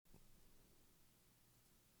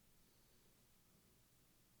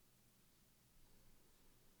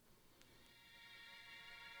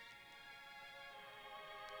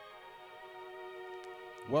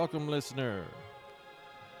Welcome, listener.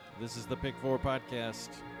 This is the Pick 4 Podcast.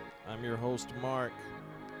 I'm your host, Mark.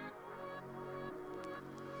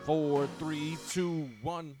 4, 3, 2,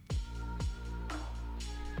 1.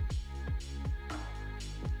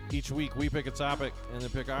 Each week, we pick a topic and then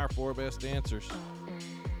pick our 4 best answers.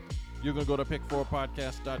 You can go to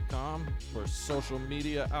pick4podcast.com for social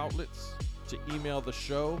media outlets, to email the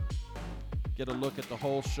show, get a look at the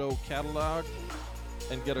whole show catalog,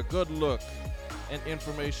 and get a good look and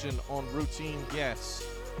information on routine guests,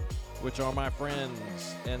 which are my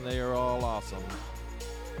friends, and they are all awesome.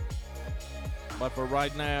 But for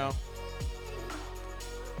right now,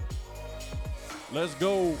 let's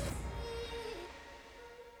go.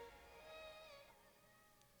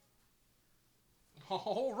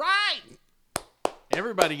 All right.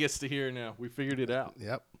 Everybody gets to hear now. We figured it out.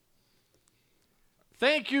 Yep.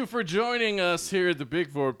 Thank you for joining us here at the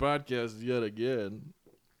Big Four Podcast yet again.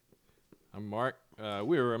 I'm Mark.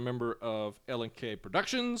 We are a member of L&K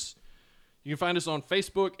Productions. You can find us on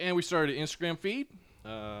Facebook, and we started an Instagram feed.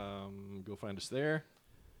 Go find us there.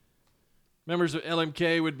 Members of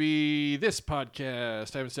LMK would be this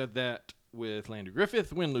podcast, I haven't said that, with Landry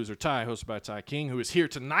Griffith, Win, Lose, or Tie, hosted by Ty King, who is here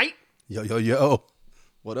tonight. Yo.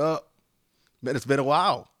 What up? Man, it's been a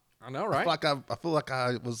while. I know, right? I feel like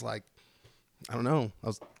I was like, I don't know. I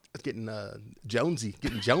was getting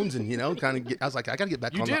jonesing, you know, I was like, I got to get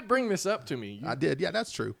back on. You did bring this up to me. I did. Yeah,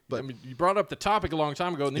 that's true. But I mean, you brought up the topic a long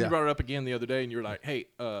time ago, and then Yeah. you brought it up again the other day, and you were like, hey,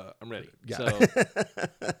 I'm ready. Yeah. So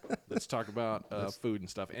let's talk about food and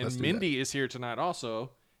stuff. And let's do Mindy is here tonight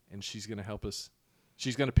also, and she's going to help us.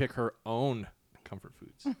 She's going to pick her own comfort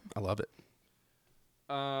foods. I love it.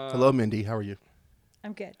 Hello, Mindy. How are you?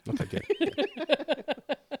 I'm good. Okay, good.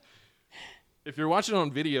 If you're watching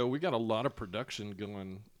on video, we got a lot of production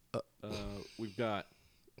going. We've got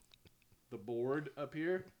the board up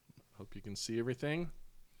here. Hope you can see everything.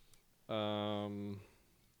 The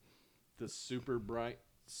super bright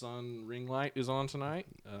sun ring light is on tonight,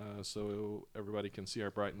 so everybody can see our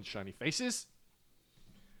bright and shiny faces.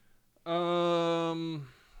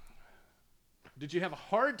 Did you have a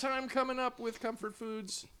hard time coming up with comfort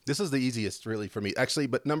foods? This is the easiest, really, for me. Actually,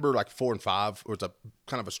 but number like 4 and 5 was a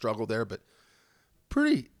kind of a struggle there, but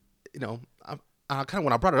pretty, you know, I kind of,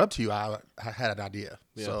 when I brought it up to you, I had an idea.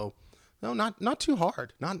 Yeah. So, no, not too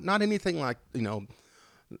hard. Not anything like, you know,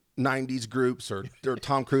 90s groups or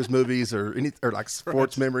Tom Cruise movies or like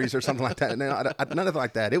sports memories or something like that. No, none of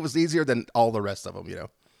like that. It was easier than all the rest of them, you know.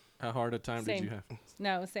 How hard a time did Same. you have?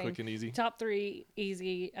 No, same. Quick and easy? Top 3,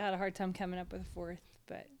 easy. I had a hard time coming up with a 4th,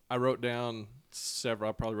 but I wrote down several.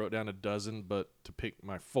 I probably wrote down a dozen, but to pick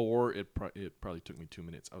my 4, it probably took me 2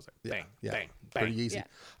 minutes. I was like, bang, bang, bang. Pretty easy. Yeah.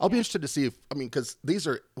 I'll be interested to see if, because these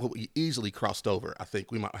are what we easily crossed over. I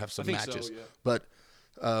think we might have some I think so, matches, yeah. but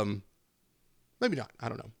maybe not. I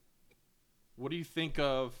don't know. What do you think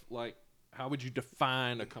of, like, how would you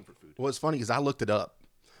define a comfort food? Well, it's funny because I looked it up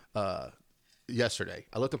yesterday.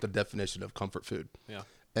 I looked up the definition of comfort food. Yeah.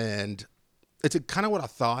 And it's kind of what I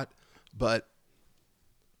thought, but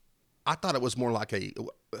I thought it was more like a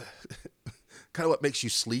kind of what makes you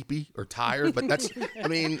sleepy or tired. But that's, I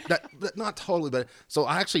mean, that not totally. But so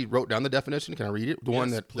I actually wrote down the definition. Can I read it? The one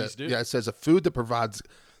Yes, that, please do. Yeah, it says a food that provides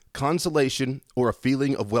consolation or a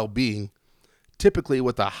feeling of well-being, typically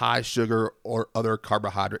with a high sugar or other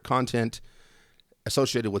carbohydrate content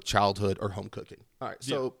associated with childhood or home cooking. All right,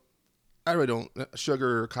 so I really don't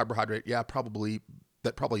sugar, carbohydrate. Yeah,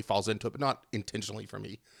 that probably falls into it, but not intentionally for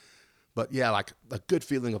me. But yeah, like a good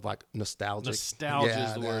feeling of like nostalgic. Nostalgia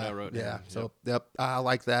is the word I wrote down. Yeah, so yep, I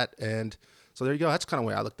like that, and so there you go. That's kind of the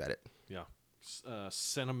way I looked at it. Yeah.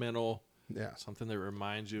 Sentimental. Yeah, Something that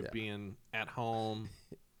reminds you of being at home.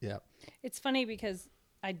 yeah. it's funny because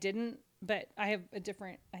I didn't, but I have a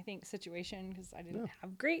different, I think, situation because I didn't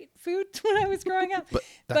have great food when I was growing up.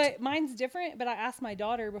 But mine's different. But I asked my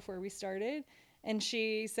daughter before we started, and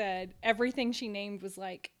she said everything she named was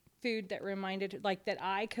like food that reminded her, like that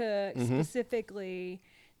I cook specifically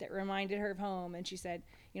that reminded her of home. And she said,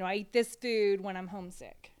 you know, I eat this food when I'm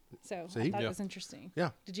homesick. So I thought it was interesting.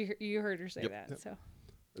 Yeah. Did you heard her say that? So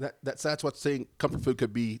That's what saying comfort food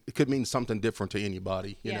could be. It could mean something different to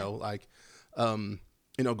anybody. You know, like,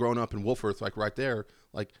 you know, growing up in Wolfworth, like right there,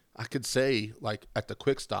 like I could say like at the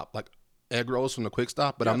Quick Stop, like egg rolls from the Quick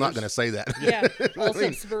Stop, but I'm not going to say that. yeah, all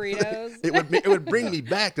sorts of burritos. It would bring me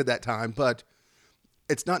back to that time, but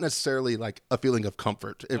it's not necessarily like a feeling of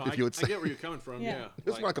comfort. If you would say, I get where you're coming from. Yeah. Yeah.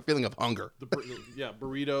 it's more like a feeling of hunger.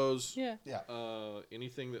 Burritos. Yeah. Yeah.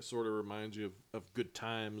 Anything that sort of reminds you of good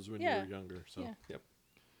times when you Yeah. were younger. So. Yeah. Yep.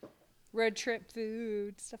 Road trip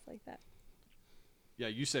food, stuff like that. Yeah,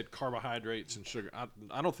 you said carbohydrates and sugar.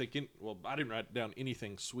 I don't think I didn't write down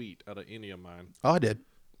anything sweet out of any of mine. Oh, I did.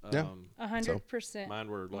 Yeah. 100%. Mine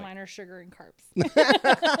were like Mine are sugar and carbs.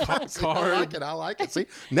 I like it. See,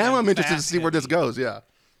 now I'm interested to see where this goes. Yeah.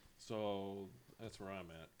 So that's where I'm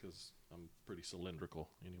at because I'm pretty cylindrical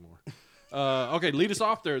anymore. Okay, lead us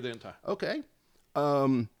off there then, Ty. Okay.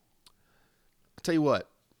 I'll tell you what.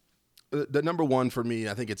 The number one for me,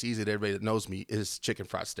 I think it's easy to everybody that knows me, is chicken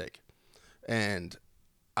fried steak. And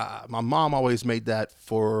my mom always made that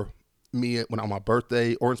for me when on my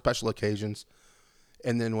birthday or on special occasions.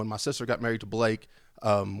 And then when my sister got married to Blake,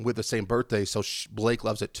 with the same birthday, so Blake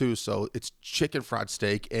loves it too. So it's chicken fried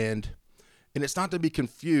steak, and it's not to be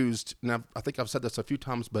confused. And I think I've said this a few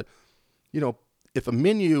times, but if a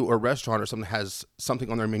menu or restaurant or something has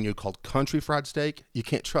something on their menu called country fried steak, you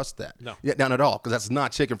can't trust that. No. Yeah, not at all, because that's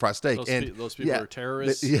not chicken fried steak. Those people are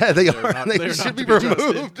terrorists. They are. They should be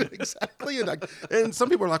removed. Exactly. And some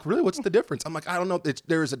people are like, really, what's the difference? I'm like, I don't know.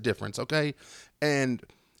 There is a difference, okay? And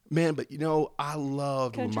man, but I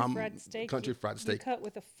love country fried steak. You cut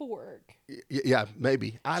with a fork. Yeah,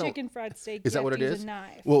 maybe. Chicken fried steak. Is that what it is? Use a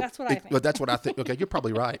knife. Well, that's what I think. Well, that's what I think. Okay, you're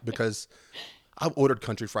probably right, because I've ordered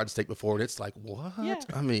country fried steak before, and it's like, what? Yeah.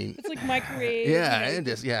 I mean, it's like microwave. Yeah,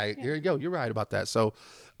 here you go. You're right about that. So,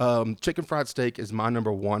 chicken fried steak is my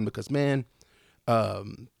number one because, man,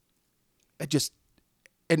 and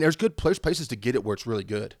there's places to get it where it's really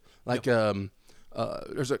good. Like,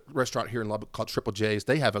 there's a restaurant here in Lubbock called Triple J's.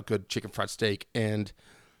 They have a good chicken fried steak,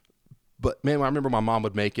 but man, I remember my mom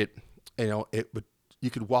would make it. You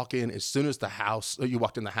could walk in as soon as you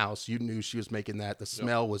walked in the house, you knew she was making that. The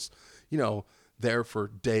smell was, there for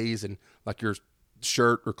days, and like your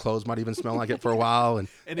shirt or clothes might even smell like it for a while, and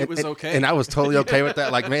it was okay. And I was totally okay with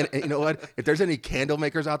that. Like, man, you know what? If there's any candle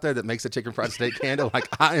makers out there that makes a chicken fried steak candle, like,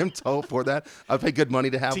 I am told for that. I pay good money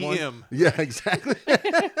to have one. TM. Yeah, exactly.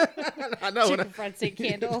 I know. Chicken fried steak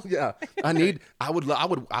candle. Yeah, I would light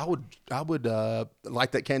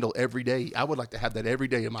that candle every day. I would like to have that every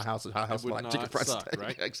day in my house. Like chicken fried steak,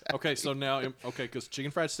 right? Exactly. Okay, so now, because chicken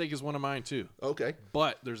fried steak is one of mine too. Okay,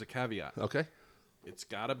 but there's a caveat. Okay, it's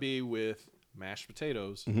got to be with mashed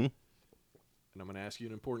potatoes. Mm-hmm. And I'm going to ask you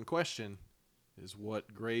an important question: is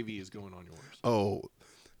what gravy is going on yours? Oh,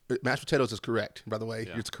 mashed potatoes is correct. By the way,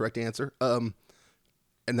 it's the correct answer.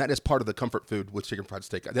 And that is part of the comfort food with chicken fried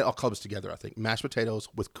steak. That all comes together, I think. Mashed potatoes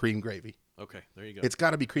with cream gravy. Okay, there you go. It's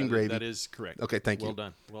got to be cream gravy. That is correct. Okay, thank you. Well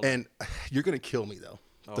done. And you're going to kill me, though,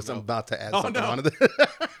 because I'm about to add something on it.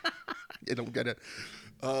 You don't get it.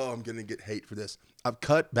 Oh, I'm going to get hate for this. I've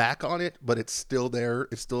cut back on it, but it's still there.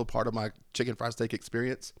 It's still a part of my chicken fried steak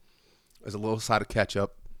experience. There's a little side of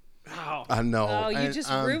ketchup. Wow. I know. Oh, you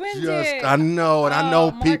just ruined it. I know, and I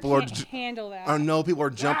know Mark people can't handle that. I know people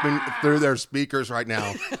are jumping through their speakers right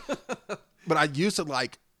now. But I used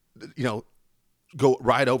to go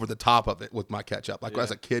right over the top of it with my ketchup, like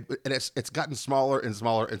as a kid, and it's gotten smaller and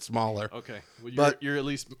smaller and smaller. Okay, well, you're at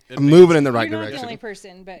least moving in the right You're direction. not the only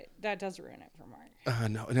person, but that does ruin it for Mark.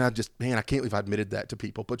 No, and I can't believe I admitted that to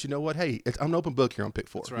people. But you know what? Hey, I'm an open book here on Pick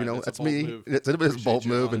Four. That's right. That's me. Move. It's a bold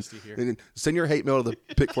move, and send your hate mail to the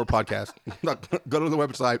Pick Four podcast. Go to the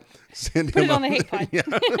website. Send Put him it on the hate pod. Yeah,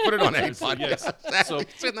 put it on the hate pod. Yes. So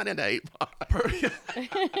send that into hate pod.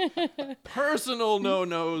 Personal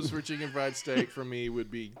no-nos for chicken fried steak for me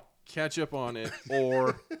would be ketchup on it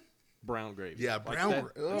or brown gravy. Yeah, brown.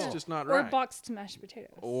 It's just not Or right. boxed mashed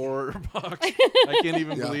potatoes. Or boxed. I can't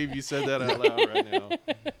even believe you said that out loud right now.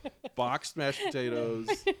 Boxed mashed potatoes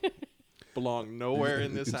belong nowhere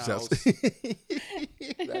in this house.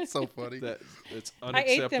 That's so funny. It's unacceptable. I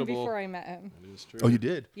ate them before I met him. That is true. Oh, you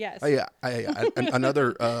did? Yes. Oh, yeah.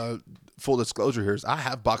 Another full disclosure here is I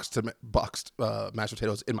have boxed mashed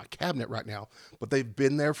potatoes in my cabinet right now, but they've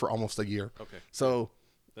been there for almost a year. Okay. So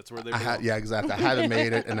that's where they belong. yeah, exactly. I haven't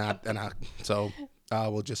made it, so I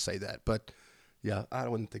will just say that. But yeah, I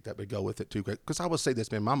wouldn't think that would go with it too, because I would say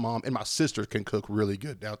this, man. My mom and my sister can cook really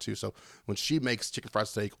good now too. So when she makes chicken fried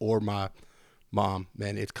steak, or my mom,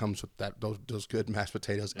 man, it comes with those good mashed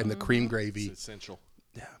potatoes and the cream gravy. It's essential.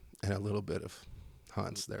 Yeah, and a little bit of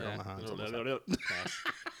Hunt's there on the Hunt's.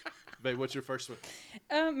 Babe, what's your first one?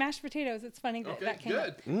 Mashed potatoes. It's funny that that came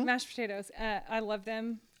up. Mashed potatoes. I love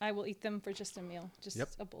them. I will eat them for just a meal. Just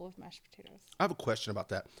a bowl of mashed potatoes. I have a question about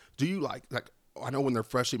that. Do you like I know when they're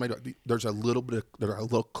freshly made, there's a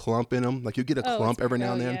little clump in them. Like you get a clump every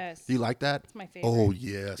now and then. Yes. Do you like that? It's my favorite. Oh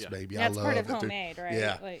yes, baby. That's I love part of that homemade, right?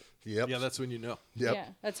 Yeah. Like, yep. Yeah, that's when you know. Yep. Yeah,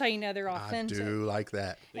 that's how you know they're authentic. I do like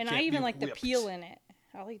that. And I even like the peel in it.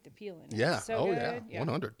 I'll eat the peel in it. Yeah. It's so good. Yeah.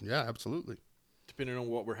 100. Yeah, absolutely. Depending on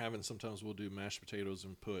what we're having, sometimes we'll do mashed potatoes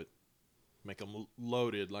and put make them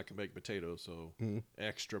loaded like a baked potato. So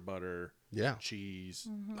extra butter, Yeah. cheese,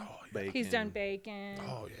 Oh, bacon. He's done bacon.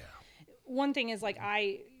 Oh, yeah. One thing is, like,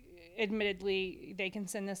 admittedly, they can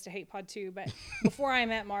send this to Hate Pod too, but before I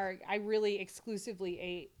met Mark, I really exclusively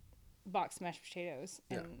ate boxed mashed potatoes,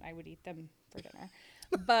 and I would eat them for dinner.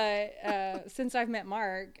 But since I've met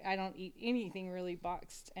Mark, I don't eat anything really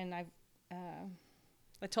boxed, and I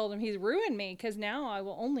told him he's ruined me because now I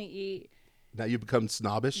will only eat. Now you become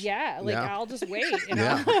snobbish. I'll just wait. And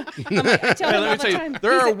Yeah. I'm like, I tell him all Let me the tell you, time,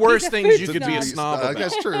 there he's are a- worse he's a things food you could be a snob about.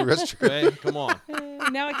 That's true. That's true. Okay, come on.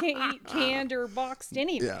 Now I can't eat canned or boxed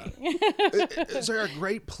anything. Is there a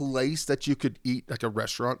great place that you could eat, like a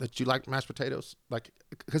restaurant that you like mashed potatoes? Like,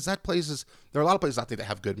 because that place is, there are a lot of places I think that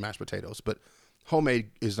have good mashed potatoes, but homemade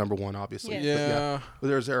is number one, obviously. Yes. But Yeah.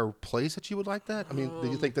 But is there a place that you would like that? I mean, do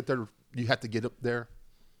you think that you have to get up there?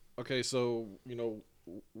 Okay, so,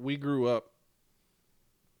 we grew up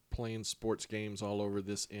playing sports games all over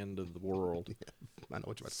this end of the world. I know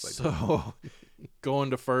what you're about to say. So,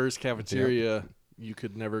 going to Furr's Cafeteria, you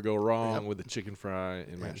could never go wrong with a chicken fry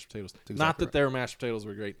and mashed potatoes. exactly Not that right. their mashed potatoes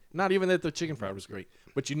were great. Not even that the chicken fry was great.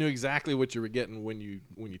 But you knew exactly what you were getting when you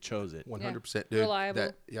chose it. 100%, dude.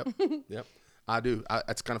 Reliable. Yep. Yep. I do.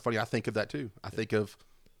 It's kind of funny. I think of that too. I think of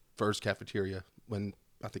Fur's Cafeteria when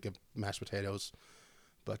I think of mashed potatoes.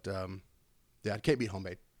 But, yeah, it can't beat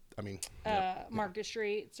homemade. I mean, Market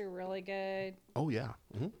Streets are really good. oh, yeah.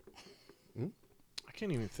 I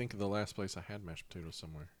can't even think of the last place I had mashed potatoes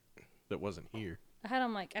somewhere that wasn't here. I've had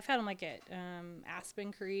them like at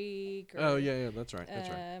Aspen Creek. Or, Oh, yeah, that's right. That's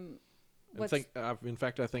right. Um, In what's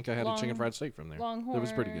fact, I think I had a chicken fried steak from there. Longhorn? That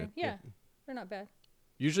was pretty good. Yeah, they're not bad.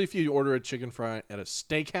 Usually, if you order a chicken fry at a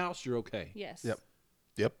steakhouse, you're okay. Yes. Yep.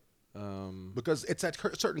 Yep. Because it's that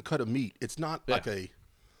certain cut of meat. It's not like a,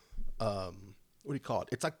 what do you call it?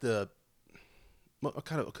 It's like what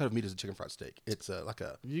kind of meat is a chicken fried steak? It's like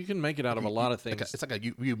a. You can make it out of a lot of things. It's like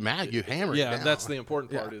you hammer it Yeah, down. that's the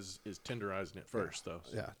important part is tenderizing it first, though.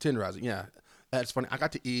 Yeah, tenderizing. Yeah, that's funny. I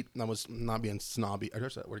got to eat. And I was not being snobby. I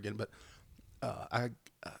heard that word again, but a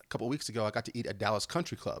couple of weeks ago, I got to eat at Dallas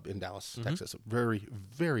Country Club in Dallas, Texas. Very,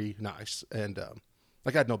 very nice, and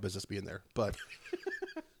like I had no business being there, but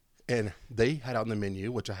and they had on the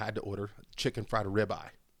menu, which I had to order, chicken fried ribeye.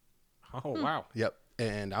 Oh, wow. Yep,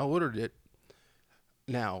 and I ordered it.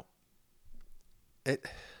 Now,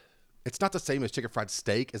 it's not the same as chicken fried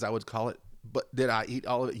steak as I would call it. But did I eat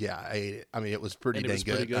all of it? Yeah, I ate it. I mean, it was pretty And it dang was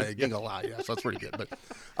good. pretty good? I ain't gonna lie. Yeah, so it's pretty good. But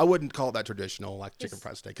I wouldn't call it that traditional like chicken Is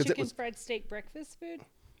fried steak because it chicken was fried steak breakfast food?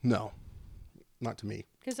 no, not to me.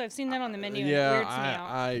 Because I've seen that on the menu and it Yeah, weirds me out.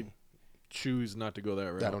 I choose not to go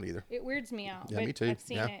that route. I don't either. It weirds me out. Yeah, but me too. I've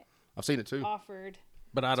seen Yeah. it I've seen it too. offered.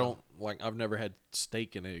 But I don't, I've never had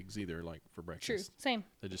steak and eggs either, for True. breakfast. Same.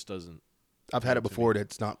 It just doesn't, I've had it before.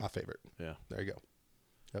 It's not my favorite. yeah. There you go.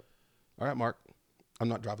 Yep. All right, Mark. I'm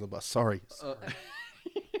not driving the bus. Sorry.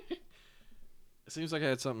 It seems like I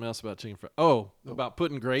had something else about chicken fried. Oh, about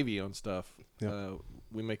putting gravy on stuff. Yeah.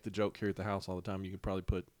 We make the joke here at the house all the time. You could probably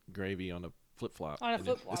put gravy on a flip-flop. On a and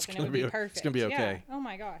flip flop, it's and it gonna would be o- perfect. It's going to be okay. Yeah. Oh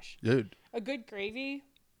my gosh. Dude. A good gravy.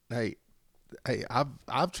 Hey,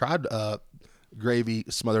 I've tried gravy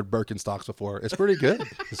smothered Birkenstocks before. It's pretty good.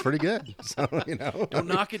 It's pretty good. So Don't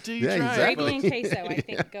knock it till you Yeah, try exactly. it. Gravy and queso, I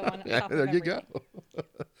think, go on Yeah, top of there you everything. go.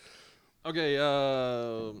 Okay,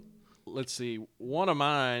 let's see. One of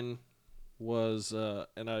mine was,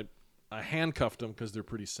 and I handcuffed them because they're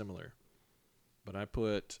pretty similar. But I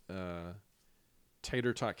put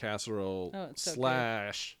tater tot casserole Oh, it's so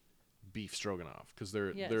good. / beef stroganoff because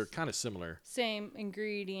they're Yes. kind of similar. Same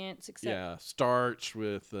ingredients, except Yeah, starch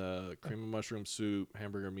with cream of mushroom soup,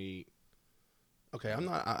 hamburger meat. Okay,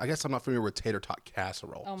 I guess I'm not familiar with tater tot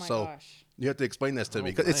casserole. oh my so gosh. you have to explain this to Oh,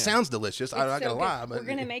 me because it man. sounds delicious. I'm It's not so gonna good. lie, but We're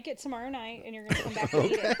gonna make it tomorrow night, and you're gonna come back and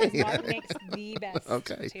eat it. 'Cause Mark makes the best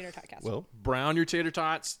Okay. tater tot casserole. well, Brown your tater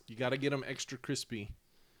tots. You got to get them extra crispy.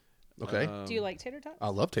 okay. Do you like tater tots? I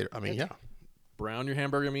love tater. I mean, yeah. Brown your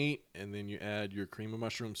hamburger meat, and then you add your cream of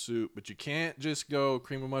mushroom soup. But you can't just go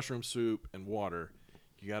cream of mushroom soup and water.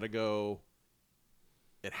 You got to go.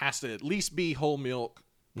 It has to at least be whole milk,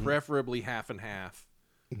 preferably half and half,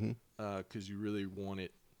 because you really want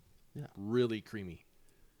it really creamy.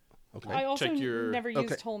 Okay. I also check your- never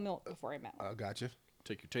used Okay. whole milk before I met. I got you.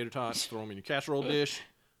 Take your tater tots, throw them in your casserole dish,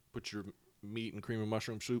 put your meat and cream of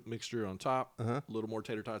mushroom soup mixture on top, a little more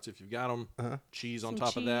tater tots if you've got them, cheese on Some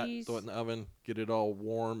top of that, cheese. throw it in the oven, get it all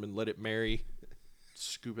warm and let it marry.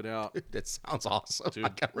 scoop it out. That sounds awesome. Dude. I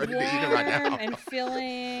got ready to eat it right now. Warm and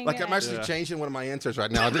filling. Like I'm actually Yeah. changing one of my answers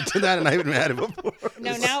right now to that, and I haven't had it before.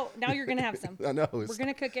 No, now you're gonna have some. I know. We're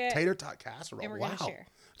gonna cook it. tater tot casserole. and we're wow. gonna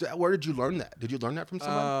share. Where did you learn that? Did you learn that from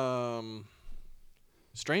someone?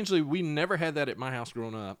 Strangely, we never had that at my house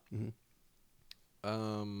growing up. Mm-hmm.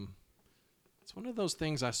 It's one of those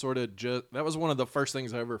things I sort of just. That was one of the first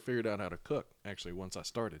things I ever figured out how to cook. Actually, once I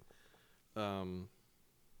started, the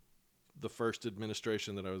first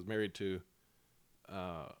administration that I was married to,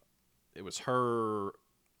 it was her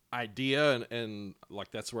idea, and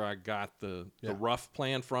like that's where I got the rough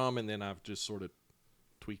plan from, and then I've just sort of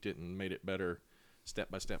tweaked it and made it better,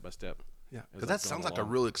 step by step by step. Yeah, as because I've that gone sounds like a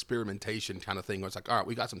along. real experimentation kind of thing. Where it's like, all right,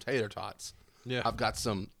 we got some tater tots. Yeah. I've got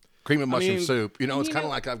some cream and mushroom mean, soup. You know, it's You kind of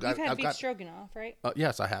know, like you've had beef stroganoff, right?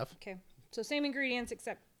 Yes, I have. Okay, so same ingredients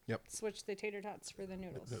except Yep. switch the tater tots for the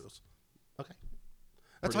noodles. Noodles. Okay.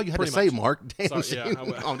 That's Pretty- all you had to pretty say, much. Mark. Damn, Sorry, Shane. yeah, I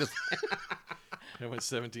went- I'm just. I went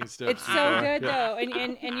 17 steps. It's so good though,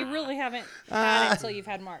 and you really haven't had it until you've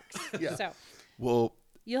had Mark's. Yeah. So Well,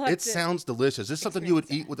 you'll have it to. sounds delicious. Is this something you would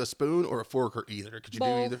experience eat with a spoon or a fork or either? Could you do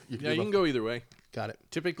Both. either? Yeah, do you can both? go either way. Got it.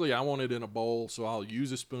 Typically, I want it in a bowl, so I'll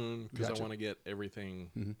use a spoon because Gotcha. I want to get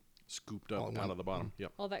everything scooped All up in out one. of the bottom.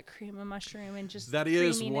 Yep. all that cream and mushroom and just That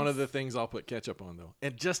is one creaminess. of the things I'll put ketchup on, though.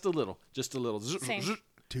 And just a little. Just a little. Same.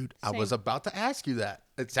 Dude, I Same. was about to ask you that.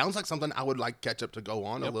 It sounds like something I would like ketchup to go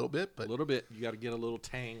on a Yep. little bit, A but little bit. You got to get a little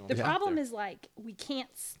tang on The top problem there. is like we can't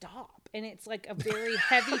stop, and it's like a very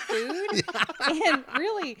heavy food. And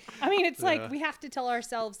really, I mean, it's Yeah. like we have to tell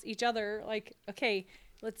ourselves, each other, like, okay,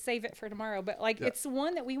 let's save it for tomorrow. But like, it's the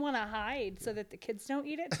one that we want to hide so that the kids don't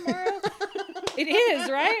eat it tomorrow. It is,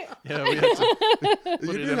 right? Yeah, we had to put you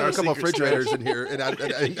it do in have our a couple secret refrigerators stash. in here, and that's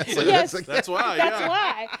like, Yes. That's why. That's yeah.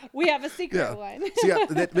 why we have a secret Yeah. one. See, yeah,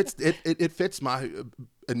 it fits my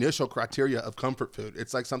initial criteria of comfort food.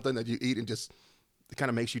 It's like something that you eat and just it kind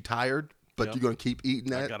of makes you tired, but Yep. you're going to keep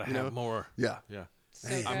eating that. I gotta you have know? more. Yeah. Yeah. So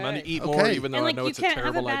I'm gonna good. eat more, Okay. even though And I like know you it's a can't have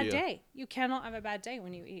a terrible bad idea. day. You cannot have a bad day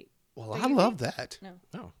when you eat. Well, But I you love eat- that. No.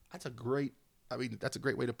 Oh. That's a great. I mean, that's a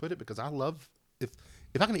great way to put it because I love if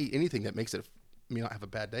I can eat anything that makes it me not have a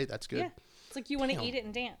bad day. That's good. Yeah. It's like you want to Damn. eat it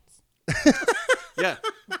and dance. Yeah.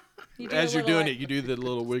 You do As a you're little, doing like- it, you do the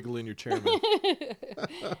little wiggle in your chair. move.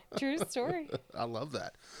 True story. I love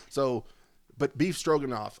that. So, but beef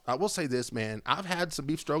stroganoff. I will say this, man. I've had some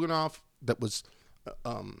beef stroganoff that was,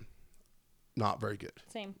 not very good.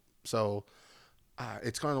 Same. So,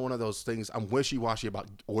 it's kind of one of those things. I'm wishy washy about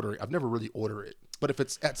ordering. I've never really ordered it, but if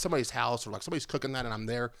it's at somebody's house or like somebody's cooking that and I'm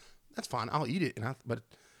there, that's fine. I'll eat it. But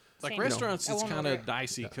Like Same. restaurants, I it's won't kind order of it.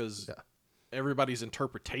 dicey because yeah. everybody's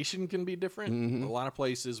interpretation can be different. Mm-hmm. A lot of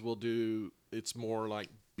places will do it's more like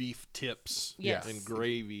beef tips Yes. and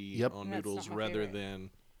gravy Yep. on That's noodles not my rather favorite. than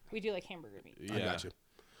We do like hamburger meat. yeah. I got you.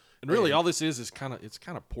 And really, all this is kind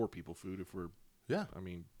of poor people food. If we're Yeah. I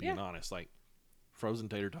mean, being Yeah. honest, like frozen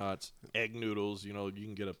tater tots, egg noodles. You know, you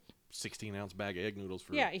can get a 16-ounce bag of egg noodles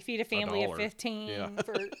for Yeah, you feed a family of $1. 15 Yeah.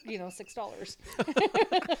 for $6.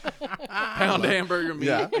 pound hamburger meat,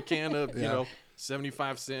 Yeah. a can of Yeah.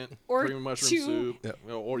 75-cent Or cream and mushroom two soup. Yep.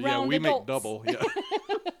 Or round we adults. make double. Yeah.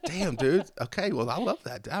 Damn, dude. Okay, well, I love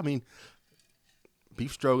that. I mean,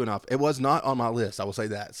 beef stroganoff. It was not on my list. I will say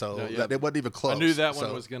that. So No, yeah. that, it wasn't even close. I knew that one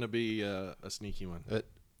So, was going to be a sneaky one.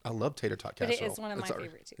 I love tater tot But casserole. it is one of my Sorry.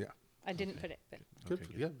 favorite too. Yeah. I didn't put it, but Good.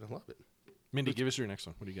 Okay, Yeah, I love it. Mindy, give us your next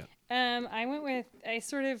one. What do you got? I went with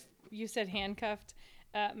you said handcuffed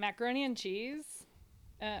macaroni and cheese,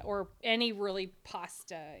 or any really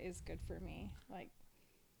pasta is good for me. Like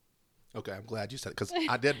Okay, I'm glad you said it because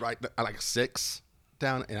I did write like 6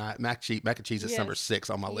 down, and mac and cheese is number Yes. 6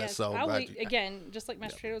 on my list. yes, So I'm I'll glad eat, you, again, just like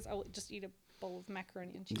mashed potatoes, I'll just eat a bowl of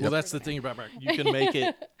macaroni and cheese. Well, for that's the dinner. thing about you can make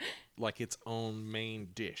it like its own main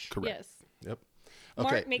dish. correct. Yes. Yep.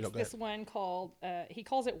 Mark Okay, makes no, go this ahead. one called, he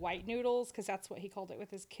calls it white noodles because that's what he called it with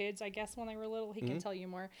his kids, I guess, when they were little. He Mm-hmm. can tell you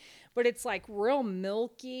more. But it's like real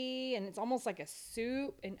milky and it's almost like a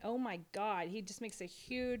soup. And oh my God, he just makes a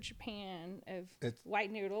huge pan of It's-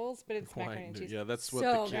 white noodles, but it's macaroni and White, cheese. yeah, that's what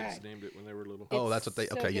So the kids good. named it when they were little. Oh, It's that's what they-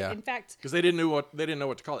 so okay, good. yeah. In fact, Because they didn't know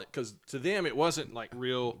what to call it. Because to them it wasn't like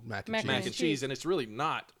real Mac and Mac cheese. mac and and cheese. cheese, and it's really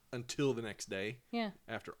not until the next day yeah.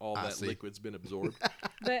 after all I that see. liquid's been absorbed.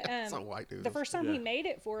 But It's not white the noodles. first time Yeah. he made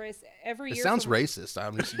it for us, every It year. sounds for- racist.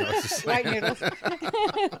 I'm just, it's just White noodles.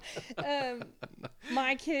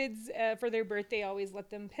 My kids, for their birthday, always let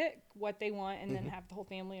them pick what they want and then have the whole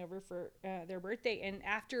family over for their birthday. And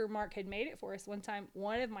after Mark had made it for us, one time,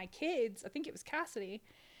 one of my kids, I think it was Cassidy,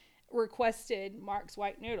 requested Mark's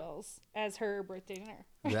white noodles as her birthday dinner.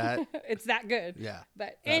 That- It's that good. Yeah,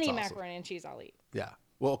 But that's any awesome. macaroni and cheese I'll eat. Yeah.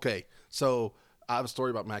 Well, okay. So I have a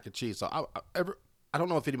story about mac and cheese. So I don't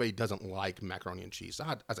know if anybody doesn't like macaroni and cheese.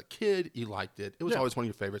 As a kid, you liked it. It was always one of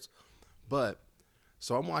your favorites. But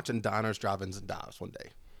so I'm watching Diners, Drive-Ins, and Dives one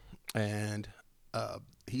day, and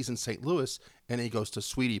he's in St. Louis, and he goes to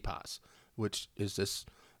Sweetie Pies, which is this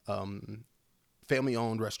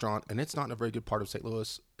family-owned restaurant, and it's not in a very good part of St.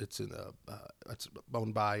 Louis. It's it's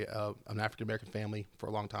owned by an African-American family for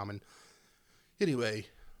a long time. And anyway,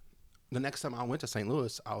 the next time I went to St.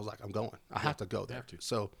 Louis, I was like, I'm going. I have to go there. Have to.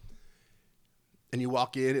 So, and you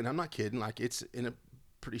walk in, and I'm not kidding. Like, it's in a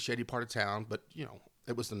pretty shady part of town, but, you know,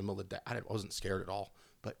 it was in the middle of the day. I wasn't scared at all.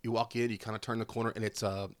 But you walk in, you kind of turn the corner, and it's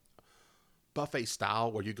a buffet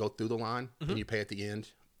style where you go through the line and you pay at the end.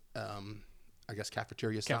 I guess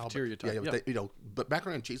cafeteria style. Cafeteria type, Yeah, you know, but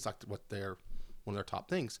macaroni and cheese is like one of their top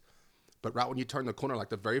things. But right when you turn the corner, like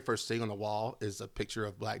the very first thing on the wall is a picture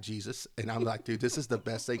of Black Jesus. And I'm like, dude, this is the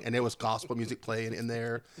best thing. And there was gospel music playing in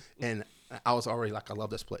there. And I was already like, I love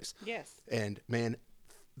this place. Yes. And man,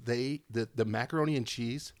 the macaroni and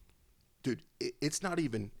cheese, dude, it's not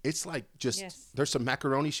even, it's like just, there's some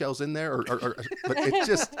macaroni shells in there, but it's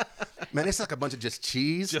just, man, it's like a bunch of just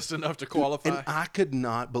cheese. Just enough to qualify. And I could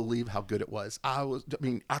not believe how good it was. I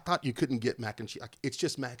thought you couldn't get mac and cheese. Like, it's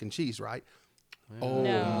just mac and cheese, right? Oh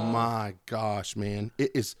my gosh, man.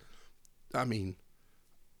 It is, I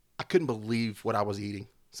couldn't believe what I was eating.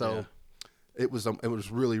 So it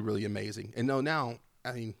was really, really amazing. And now,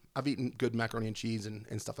 I've eaten good macaroni and cheese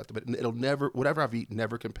and stuff like that, but it'll never, whatever I've eaten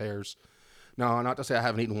never compares. No, not to say I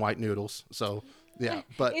haven't eaten white noodles. So yeah,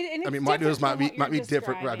 but white noodles might be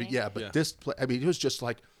different. Right? Yeah, but this, it was just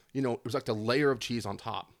like, you know, it was like the layer of cheese on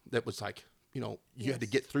top that was like, you know, you had to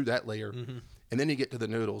get through that layer. And then you get to the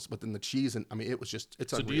noodles, but then the cheese, and it was just,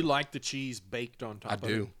 it's unreal. So do you like the cheese baked on top of it? I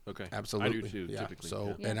do. Okay. Absolutely. I do too, yeah. typically.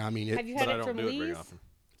 So, Yeah. and Have you had it from do it Lee's? very often.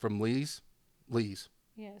 From Lee's?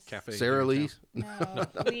 Yes. Cafe. Sarah Lee's? No,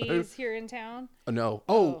 Lee's here in town. No.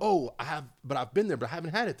 I have, but I've been there, but I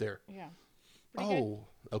haven't had it there. Yeah. Pretty good.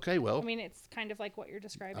 Okay, well. It's kind of like what you're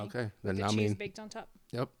describing. Okay. With Then the cheese baked on top.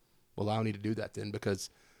 Yep. Well, I'll need to do that then, because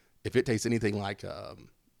if it tastes anything like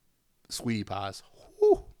Sweetie Pies,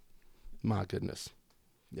 whew, my goodness.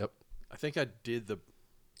 Yep. I think I did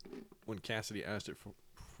when Cassidy asked it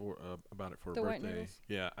about it for The her white birthday. noodles?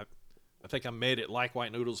 Yeah, I think I made it like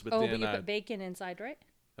white noodles, but But then you put bacon inside, right?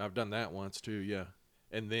 I've done that once too. Yeah,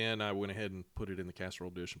 and then I went ahead and put it in the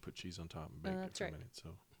casserole dish and put cheese on top and baked it that's for right. a minute. So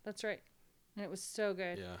That's right. And it was so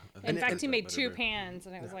good. yeah. In fact, he made better 2 there. pans,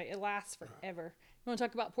 and it was like, it lasts forever. You want to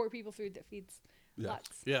talk about poor people food that feeds lots.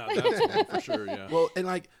 Yeah, that's one for sure. Yeah. Well, and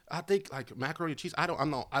I think like macaroni and cheese. I don't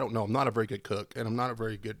know. I'm not a very good cook, and I'm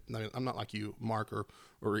not like you, Mark, or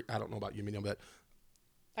I don't know about you, Minion, but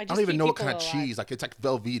I don't even know what kind of cheese. Like, it's like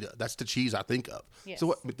Velveeta. That's the cheese I think of. Yes.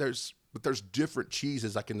 So but there's different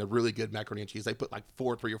cheeses. Like in the really good macaroni and cheese, they put like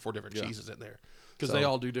 3 or 4 different cheeses in there Because they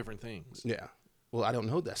all do different things. Yeah. Well, I don't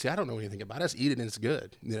know that. See, I don't know anything about it. I just eat it and it's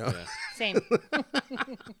good. You know. Yeah. Same.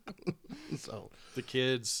 So The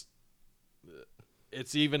kids,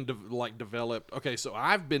 it's even developed. Okay, so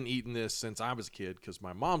I've been eating this since I was a kid because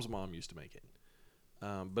my mom's mom used to make it,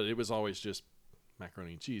 but it was always just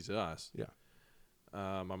macaroni and cheese to us. yeah.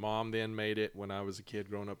 My mom then made it when I was a kid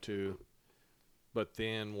growing up too. But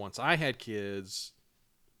then once I had kids,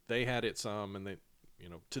 they had it some, and they,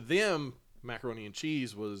 to them, macaroni and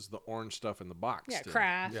cheese was the orange stuff in the box. Yeah, still.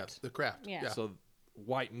 Kraft. Yeah. The Kraft. Yeah. So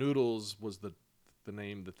white noodles was the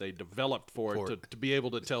name that they developed for it to be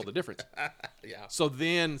able to tell the difference. Yeah. So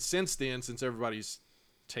then, since everybody's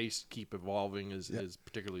tastes keep evolving as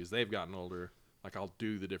particularly as they've gotten older, like I'll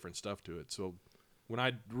do the different stuff to it. So when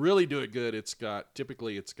I really do it good, it's got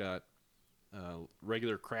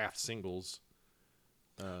regular Kraft singles.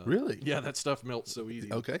 Really? Yeah, that stuff melts so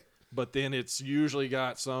easy. Okay. But then it's usually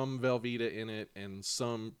got some Velveeta in it and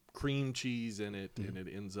some cream cheese in it, and it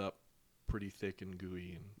ends up pretty thick and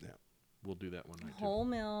gooey. And we'll do that one night too. Whole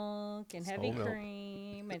milk and heavy Whole milk.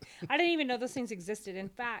 cream. And I didn't even know those things existed. In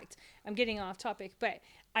fact, I'm getting off topic, but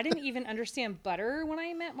I didn't even understand butter when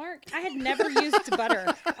I met Mark. I had never used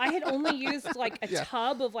butter. I had only used like a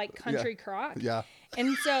tub of like Country Crock. Yeah.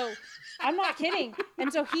 And so I'm not kidding.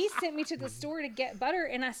 And so he sent me to the store to get butter,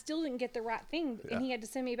 and I still didn't get the right thing. And he had to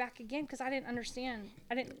send me back again because I didn't understand.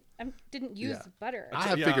 I didn't use butter. I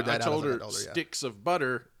have figured that I out. told as I her got older, sticks of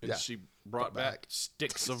butter, and Yeah. she brought back. back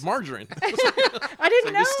sticks of margarine. I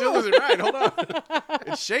didn't know. This still isn't right. Hold on.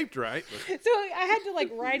 It's shaped right. But So I had to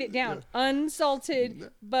like write it down.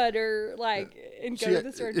 Unsalted butter, and go to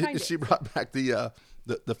the store and find She it. brought back the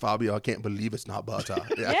Fabio. I can't believe it's not butter.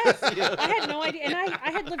 Yeah. Yes, I had no idea, and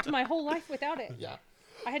I had lived my whole life without it. Yeah.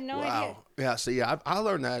 I had no idea. Wow. Yeah. See, I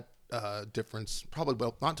learned that difference. Probably,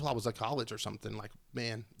 well, not until I was at college or something. Like,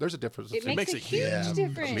 man, there's a difference. It makes a huge yeah,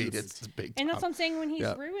 difference. I mean, it's big And that's time. what I'm saying when he's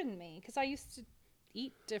Yeah. ruined me, because I used to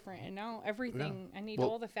eat different, and now everything I need Well,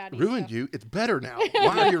 all the fatty ruined stuff. you. It's better now.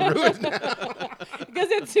 Why are you ruined now? Because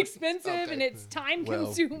it's expensive Okay. and it's time Well,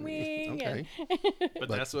 consuming. okay. But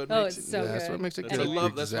that's what Oh, makes it's it. so That's good. what makes it That's, good. a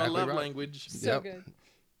love, that's Exactly my love right. language. So Yep. good.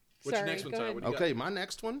 What's Sorry, your next one, go Ty? ahead. What do you got? Okay, my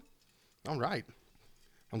next one. All right.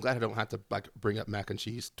 I'm glad I don't have to like bring up mac and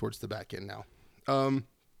cheese towards the back end now.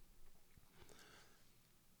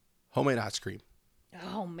 Homemade ice cream.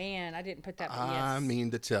 Oh man, I didn't put that. But I yes.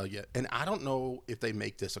 mean to tell you, and I don't know if they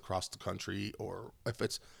make this across the country or if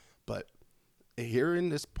it's, but here in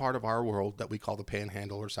this part of our world that we call the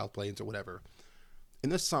Panhandle or South Plains or whatever, in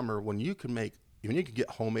the summer when you can get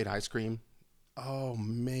homemade ice cream, oh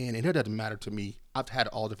man, and it doesn't matter to me. I've had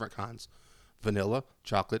all different kinds: vanilla,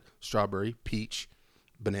 chocolate, strawberry, peach,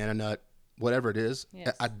 banana nut, whatever it is.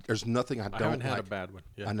 Yes. There's nothing I don't haven't had like. a bad one.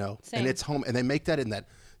 Yeah. I know, Same. and it's home, and they make that in that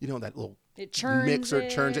that little It churns mixer it,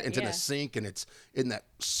 turns it into yeah. the sink, and it's in that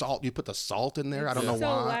salt. You put the salt in there. I don't know so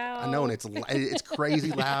why. I know, and it's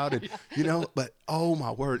crazy loud, and but oh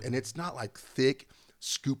my word, and it's not like thick.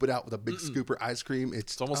 Scoop it out with a big scooper ice cream.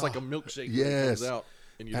 It's It's almost like a milkshake when it yes. comes out,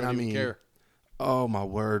 and you And don't I even mean, care. Oh my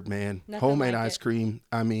word, man! Nothing Homemade like ice it. cream.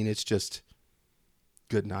 I mean, it's just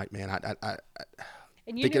good night, man. I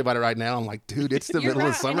And you thinking know- about it right now. I'm like, dude, it's the you're middle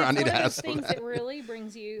of right, summer. I and need it's to one have of those some of things that. that really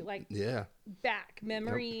brings you like Yeah. back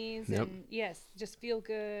memories Yep. and yes, just feel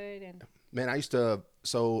good and Man, I used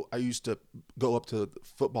to go up to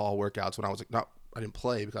football workouts when I was I didn't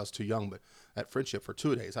play because I was too young, but at Friendship for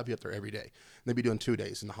 2 days. I'd be up there every day. And they'd be doing 2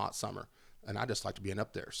 days in the hot summer. And I just liked being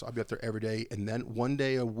up there. So I'd be up there every day. And then one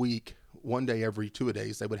day a week, one day every 2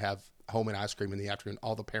 days, they would have homemade ice cream in the afternoon.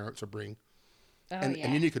 All the parents would bring. And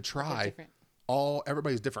then you could try different.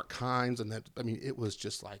 everybody's different kinds. And it was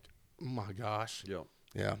just like, oh my gosh. Yeah.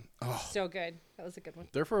 Yeah. Oh, So good. That was a good one.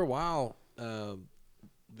 There for a while,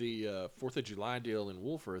 the 4th of July deal in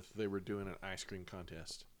Wolford, they were doing an ice cream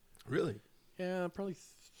contest. really? Yeah, probably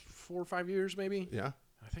 4 or 5 years, maybe. Yeah.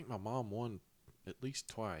 I think my mom won at least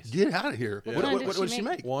twice. Get out of here. Yeah. What, What what did did she she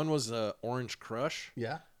make? make? One was Orange Crush,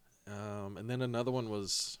 Yeah. and then another one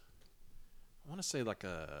was, I want to say like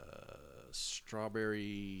a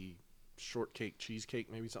strawberry shortcake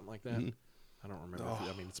cheesecake, maybe something like that. I don't remember.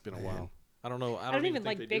 I mean, it's been a while. I don't know. I don't even think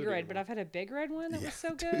like they do Big it Red, but anymore. I've had a Big Red one that was so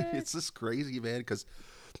Dude, good. it's just crazy, man. Because,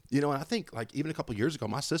 and I think like even a couple of years ago,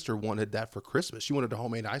 my sister wanted that for Christmas. She wanted a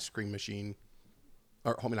homemade ice cream machine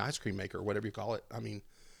or homemade ice cream maker, whatever you call it. I mean,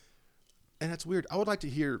 and that's weird. I would like to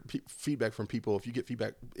hear feedback from people. If you get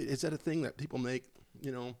feedback, is that a thing that people make?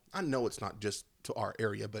 I know it's not just to our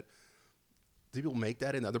area, but do people make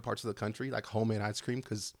that in other parts of the country, like homemade ice cream?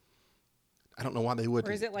 Because I don't know why they would.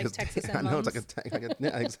 Or is it like Texas I and know it's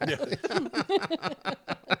yeah, exactly.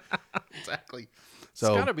 Exactly. So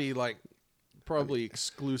It's got to be like probably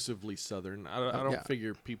exclusively Southern. I don't yeah.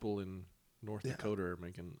 figure people in North Dakota are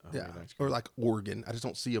making yeah, homemade ice cream. or like Oregon. I just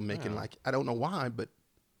don't see them making I don't know why, but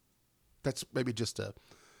that's maybe just a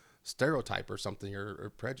stereotype or something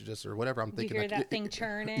or prejudice or whatever. I'm You thinking hear like, that thing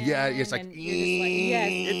churning. yeah, it's like, and you're just like,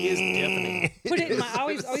 yes. It is deafening. Put it in my. I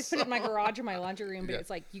always put it in my garage or my laundry room, but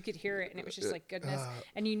it's like you could hear it, and it was just like goodness.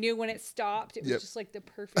 And you knew when it stopped, it was Yep. just like the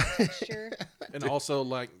perfect texture. And also,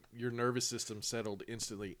 like, your nervous system settled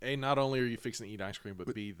instantly. A, not only are you fixing to eat ice cream,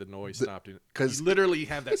 but B, the noise stopped. Because you literally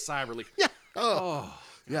have that sigh of relief. yeah,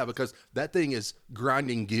 yeah, because that thing is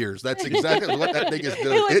grinding gears. That's exactly what that thing is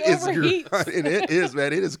doing. It, like, It is overheats. and it is,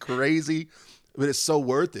 man. It is crazy, but it's so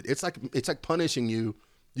worth it. It's like punishing you.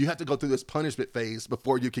 You have to go through this punishment phase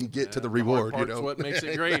before you can get to the reward. Part's what makes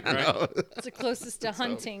it great, right? It's the closest to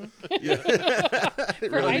hunting Yeah. for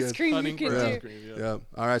really ice is. cream Hunting you for can ice do. cream, yeah. Yeah.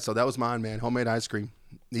 All right. So that was mine, man. Homemade ice cream.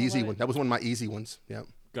 The easy love one. it. That was one of my easy ones. Yeah.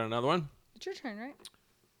 Got another one? It's your turn, right?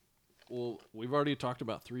 Well, we've already talked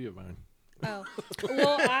about 3 of mine. Oh,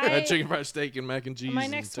 well, I had chicken fried steak and mac and cheese. my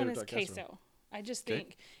and next one is tater tot casserole. queso. I just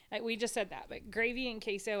Okay. think we just said that, but gravy and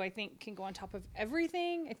queso, I think, can go on top of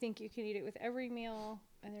everything. I think you can eat it with every meal,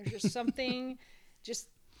 and there's just something, just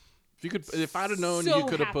If I'd have known So you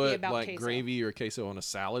could have happy put about like queso. gravy or queso on a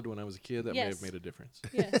salad when I was a kid, that may Yes. have made a difference.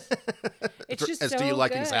 yes, it's just As so do you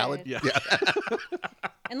like in good. salad? Yeah.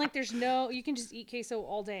 And like, there's no, you can just eat queso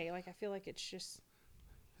all day. Like, I feel like it's just,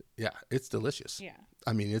 Yeah. It's delicious. yeah.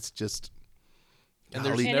 I mean, it's just. And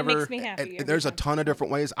there's golly. And never it makes me happy. And every there's a time. ton of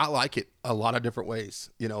different ways. I like it a lot of different ways.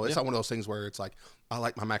 It's Yeah. not one of those things where it's like, I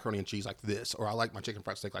like my macaroni and cheese like this, or I like my chicken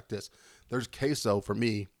fried steak like this. There's queso for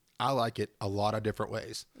me. I like it a lot of different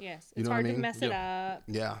ways. Yes, You it's know what I hard mean? to mess it up.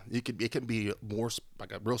 Yeah, it can be more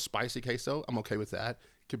like a real spicy queso. I'm okay with that.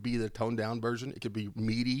 could be the toned down version. It could be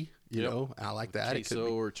meaty. You Yep. know, I like that. It could Queso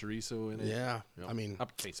be, or chorizo in it. yeah. Yep. I mean,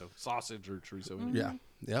 Not queso, sausage or chorizo in it. yeah.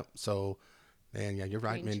 Yep. So, man, yeah, you're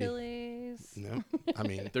right, Green Mindy. chilies. No, I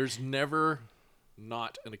mean, There's never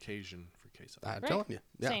not an occasion for queso. I'm Right. telling you.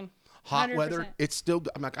 Yeah. Same. Hot 100%. weather, it's still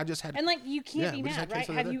good. I'm like, I just had. And like you can't Yeah, be we just mad, had right?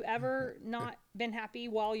 queso the Have other you ever not been happy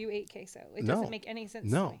while you ate queso? It No. doesn't make any sense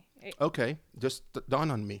No. to me. Okay, just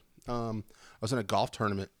dawned on me. I was in a golf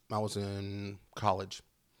tournament. I was in college,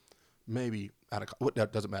 maybe out of what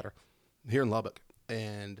that doesn't matter. Here in Lubbock,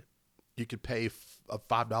 and you could pay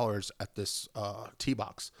 $5 at this tea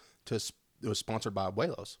box. It was sponsored by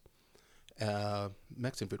Abuelos,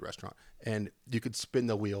 Mexican food restaurant, and you could spin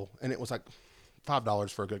the wheel, and it was like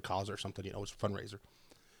 $5 for a good cause or something. You know, it was a fundraiser,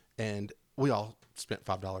 and we all spent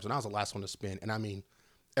 $5, and I was the last one to spin. And I mean,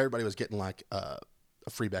 everybody was getting like a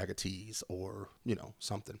free bag of teas or, you know,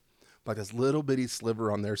 something. Like this little bitty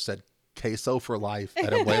sliver on there said queso for life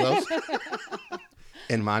at Abuelos.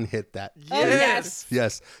 And mine hit that. Yes.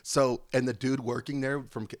 Yes. So, and the dude working there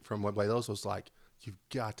from Abuelos was like, "You've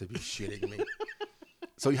got to be shitting me."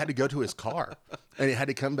 So he had to go to his car, and he had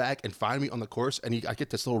to come back and find me on the course. And I get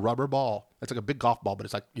this little rubber ball. It's like a big golf ball, but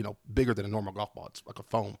it's like, you know, bigger than a normal golf ball. It's like a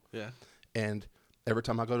foam. Yeah. And every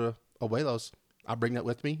time I go to Abuelos, I bring that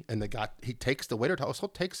with me. And the guy, he takes the waiter also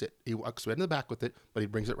takes it. He walks right in the back with it, but he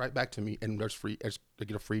brings it right back to me. And I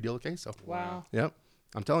get a free deal of queso. Wow. Yep.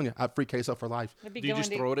 I'm telling you, I have free queso for life. I'd be Do you going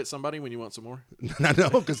just to- throw it at somebody when you want some more? I know,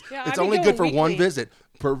 because Yeah, it's I'd be only good for going one weekly. visit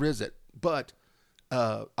per visit. But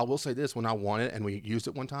I will say this: when I won it and we used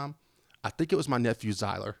it one time, I think it was my nephew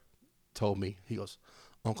Zyler told me. He goes,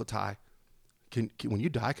 "Uncle Ty, can when you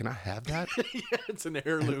die, can I have that?" Yeah, it's an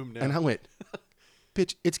heirloom now. And I went,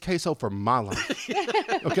 "Bitch, it's queso for my life."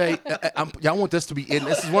 Okay, y'all want this to be in.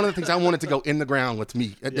 This is one of the things I wanted to go in the ground with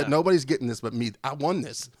me. Yeah. Nobody's getting this but me. I won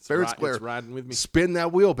this fair and square. It's riding with me. Spin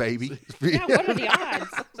that wheel, baby. Yeah, what are the odds?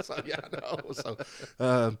 So, yeah, I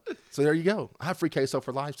know. So there you go. I have free queso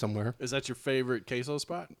for life somewhere. Is that your favorite queso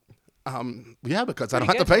spot? Yeah, because I don't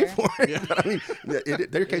have Pretty to good pay for it. But I mean,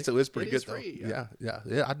 their queso is pretty It good is though. free,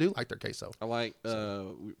 Yeah. I do like their queso. I like.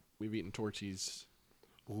 We've eaten Torchy's.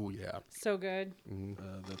 Oh yeah. So good.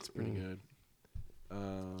 That's pretty good.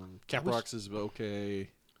 Caprocks is okay.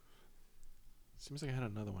 Seems like I had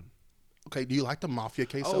another one. Okay. Do you like the Mafia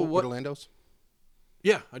queso Oh, what- with Orlando's?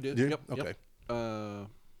 Yeah, I did. Do you? Yep. Okay. Yep.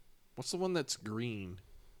 What's the one that's green?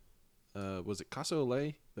 Was it Casa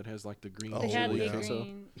Olay that has like the green Oh, They had chili the yeah. queso?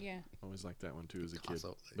 green. Yeah. Always liked that one too as a kid. Casa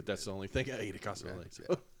Olay, But that's the only thing I ate at Casa Yeah, Olay.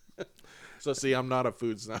 So. So see, I'm not a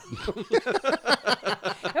food snob.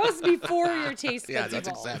 That was before your taste Yeah, buds that's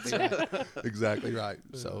evolved. exactly right. Exactly right.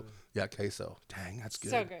 So yeah, queso. Dang, that's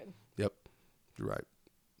good. So good. Yep. You're right.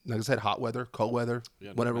 Like I said, hot weather, cold weather, Yeah,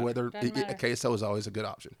 doesn't whatever matter. weather, Doesn't matter. queso is always a good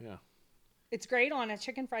option. Yeah. It's great on a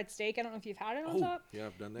chicken fried steak. I don't know if you've had it on top, Yeah,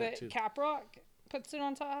 I've done that but too. Caprock puts it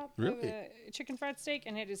on top of Really? a chicken fried steak,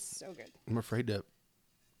 and it is so good. I'm afraid to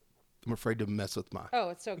mess with my. Oh,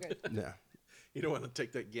 it's so good. Yeah. You don't want to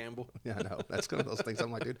take that gamble. Yeah, I know. That's kind of those things. I'm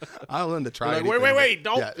like, dude, I'm willing to try. Like, anything, wait!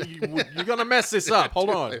 but- Don't! Yeah. You're gonna mess this up. Hold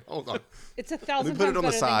on. Wait, hold on. It's 1,000 put it times on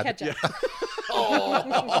the better side. than ketchup.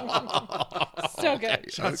 So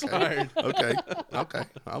good. Shots Okay. fired. Okay.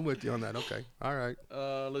 I'm with you on that. Okay. All right.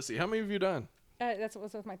 Let's see. How many have you done? That's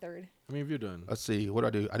what was my third. How many have you done? Let's see. What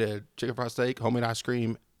do? I did chicken fried steak, homemade ice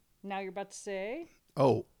cream. Now you're about to say,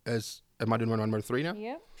 Oh, am I doing number 3 now?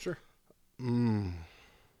 yep. Sure.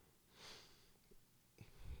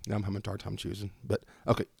 Now I'm having a hard time choosing. But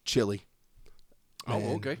okay, chili. Oh,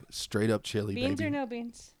 Man, okay. Straight up chili, Beans baby. or no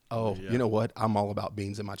beans? Oh, Yeah. you know what? I'm all about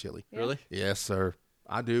beans in my chili. Yeah. Really? Yes, sir.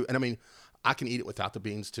 I do. And I mean, I can eat it without the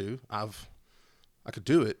beans too. I could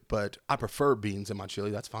do it, but I prefer beans in my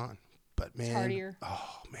chili. That's fine. But man, heartier.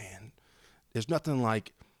 oh man, there's nothing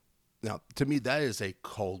like. Now, to me, that is a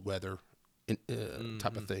cold weather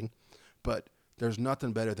type of thing. But there's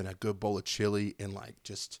nothing better than a good bowl of chili and like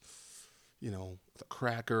just, you know, with a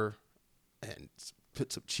cracker and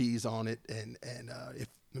put some cheese on it. And if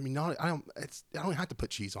I mean, not I don't have to put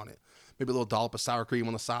cheese on it. Maybe a little dollop of sour cream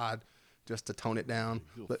on the side just to tone it down.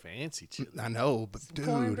 You But fancy chili. I know, but dude,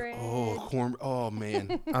 cornbread. oh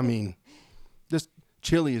man. I mean, this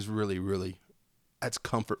chili is really, really, that's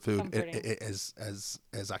comfort food Comforting.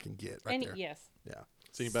 as I can get right And there. yes. Yeah.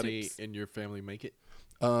 Does anybody Soups. in your family make it?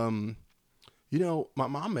 You know, my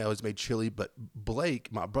mom always made chili, but Blake,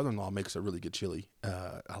 my brother-in-law, makes a really good chili.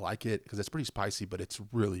 I like it because it's pretty spicy, but it's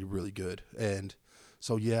really, really good. And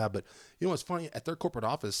so, yeah, but you know what's funny? At their corporate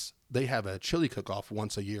office, they have a chili cook-off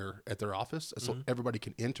once a year at their office, so everybody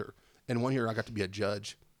can enter. And one year I got to be a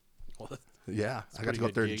judge. Well, Yeah, I got to go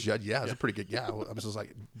up there and judge. Yeah, it was a pretty good. Yeah, I was just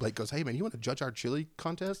like, Blake goes, "Hey man, you want to judge our chili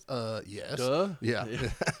contest?" Yes. Duh. Yeah.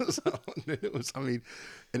 So it was. I mean,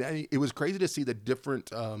 it was crazy to see the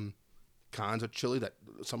different kinds of chili. That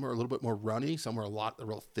some were a little bit more runny, some were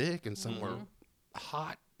real thick, and some were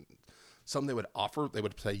hot. Some they would offer. They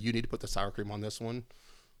would say, "You need to put the sour cream on this one."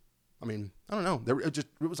 I mean, I don't know.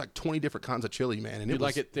 It was like 20 different kinds of chili, man. And you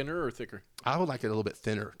like it thinner or thicker? I would like it a little bit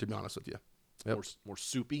thinner, to be honest with you. Yep. More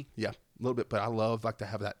soupy. Yeah, a little bit, but I love like to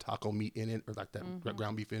have that taco meat in it or like that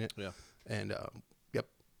ground beef in it. Yeah. And yep,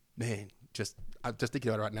 man, I'm just thinking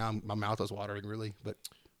about it right now. My mouth is watering really, but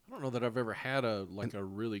I don't know that I've ever had a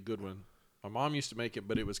really good one. My mom used to make it,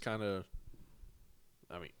 but it was kind of,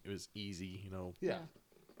 I mean, it was easy, yeah.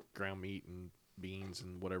 ground meat and beans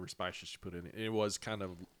and whatever spices you put in it. And it was kind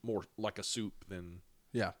of more like a soup than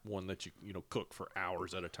one that you cook for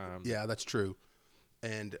hours at a time. Yeah, that's true.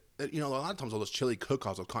 And a lot of times all those chili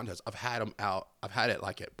cook-offs or contests, I've had them out. I've had it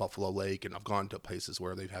like at Buffalo Lake, and I've gone to places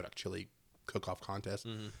where they've had a chili cook-off contest.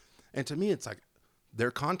 Mm-hmm. And to me, it's like their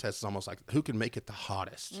contest is almost like who can make it the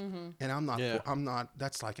hottest. Mm-hmm. And I'm not.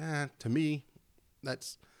 That's like to me,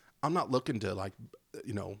 I'm not looking to like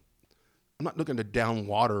I'm not looking to down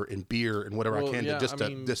water and beer and whatever I can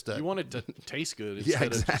to you want it to taste good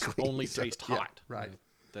instead of just only taste hot. Yeah, right.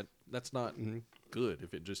 That's not good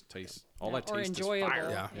if it just tastes that or tastes enjoyable. is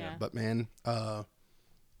fire. Yeah. But man,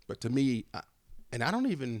 but to me, and I don't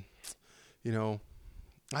even,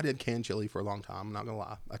 I did canned chili for a long time. I'm not gonna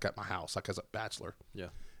lie, like at my house, like as a bachelor. Yeah.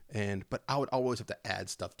 But I would always have to add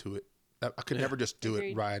stuff to it. I could never just do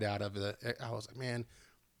it right out of it. I was like, man,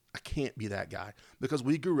 I can't be that guy because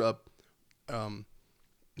we grew up,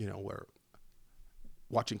 where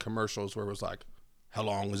watching commercials where it was like, how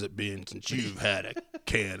long has it been since you've had a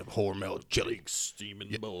can of Hormel chili? Big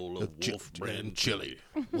steaming bowl of Wolf brand chili.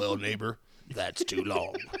 Well, neighbor, that's too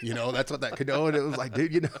long. That's what that could know. And it was like,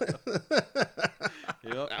 dude,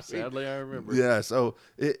 Yep. Sadly, I remember. Yeah. So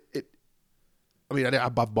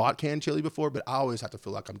I've bought canned chili before, but I always have to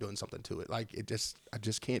feel like I'm doing something to it. Like I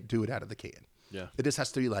just can't do it out of the can. Yeah. It just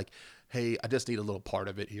has to be like, hey, I just need a little part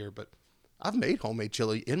of it here. But I've made homemade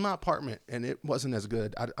chili in my apartment, and it wasn't as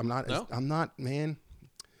good. I'm not, man.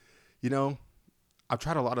 I've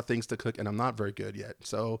tried a lot of things to cook, and I'm not very good yet.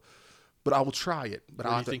 So, but I will try it. But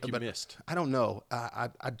what do you think you missed? I don't know.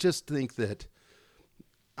 I just think that,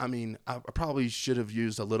 I probably should have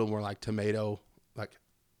used a little more like tomato, like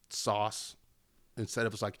sauce, instead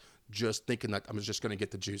of like just thinking that I'm just going to get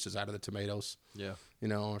the juices out of the tomatoes. Yeah.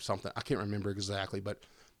 Or something. I can't remember exactly, but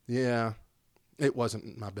yeah. It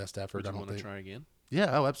wasn't my best effort. Would you want to try again?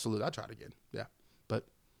 Yeah, oh, absolutely. I tried again. Yeah, but.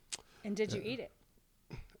 And did you eat it?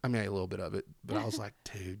 I ate a little bit of it, but I was like,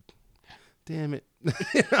 dude, damn it.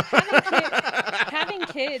 Having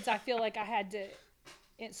kids, I feel like I had to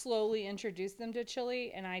slowly introduce them to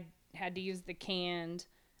chili, and I had to use the canned,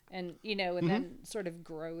 and and then sort of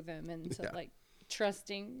grow them into like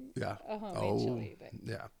trusting a homemade chili. But.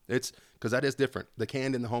 Yeah, it's because that is different. The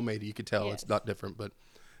canned and the homemade, you could tell it's not different, but.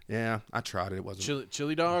 Yeah, I tried it. It wasn't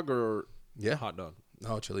chili dog or hot dog.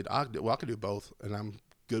 No, chili dog. I could do both, and I'm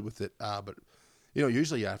good with it. But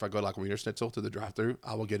usually, if I go to like Wiener Schnitzel to the drive-thru,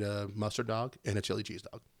 I will get a mustard dog and a chili cheese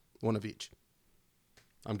dog, one of each.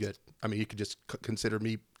 I'm good. You could just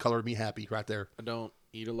color me happy right there. I don't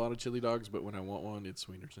eat a lot of chili dogs, but when I want one, it's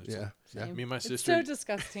Wiener Schnitzel. Yeah. Me and my sister. It's so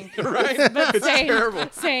disgusting. Right? But it's terrible.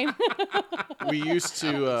 Same. We used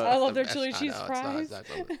to. I love their chili cheese fries.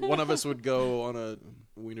 Exactly. One of us would go on a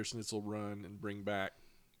Wiener Schnitzel run and bring back,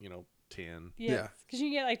 10. Yes, because you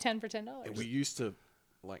can get like 10 for $10. And we used to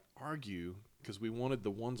like argue because we wanted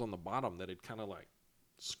the ones on the bottom that had kind of like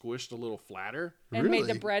squished a little flatter and made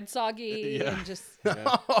the bread soggy and just.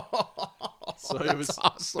 Yeah. So it was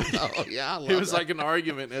awesome. Oh, yeah, I love it was that. like an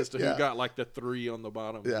argument as to who got like the 3 on the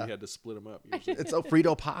bottom. Yeah. We had to split them up. Usually. It's a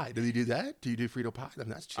Frito pie. Do you do that? Do you do Frito pie?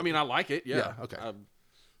 That's cheap. I like it. Yeah. Okay.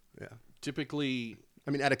 Yeah. Typically.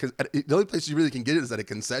 The only place you really can get it is at a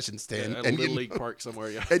concession stand. At a Little League Park somewhere,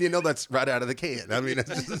 yeah. And that's right out of the can.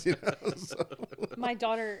 It's just, so. My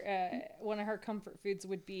daughter, one of her comfort foods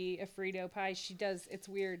would be a Frito pie. It's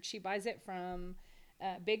weird. She buys it from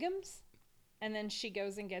Bigham's, and then she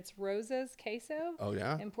goes and gets Rosa's queso. Oh,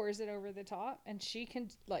 yeah? And pours it over the top, and she can,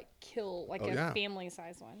 kill, a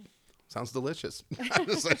family-size one. Sounds delicious.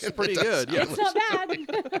 It's pretty good. Yeah. It's not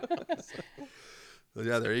bad. So,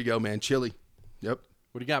 yeah, there you go, man. Chili. Yep.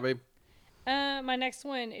 What do you got, babe? My next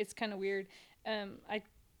one, it's kind of weird. I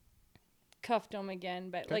cuffed them again,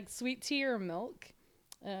 but sweet tea or milk.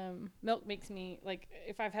 Milk makes me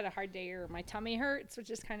if I've had a hard day or my tummy hurts, which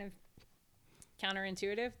is kind of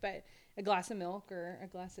counterintuitive, but a glass of milk or a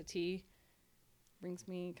glass of tea brings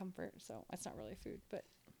me comfort. So it's not really food, but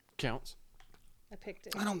Counts. I picked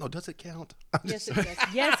it. I don't know. Does it count? Yes, it does.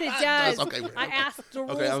 Yes, it does. Okay, I asked the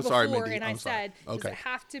rules I'm sorry, before, Mindy. and I'm I sorry. said, "Does Okay. it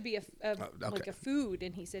have to be like okay. a food?"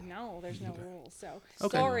 And he said, "No, there's no rules." So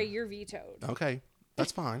Okay. sorry, you're vetoed. Okay.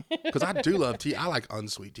 That's fine. Because I do love tea. I like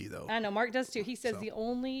unsweet tea, though. I know Mark does too. He says So, the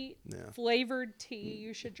only yeah. flavored tea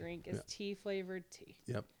you should drink is tea flavored tea.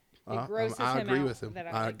 Yep. It grosses I him agree out with him. that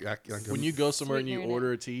I like When you go somewhere and you sweetener in it.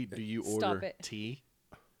 order a tea, do you Stop order it. tea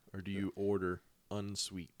or do you order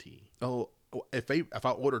unsweet tea? Oh, if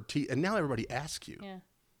I order tea, and now everybody asks you, Yeah.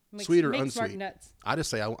 sweet or makes Mark unsweet? nuts. I just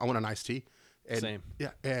say I want a nice tea. And, Same.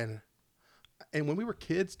 Yeah, and when we were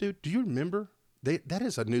kids, dude, do you remember? That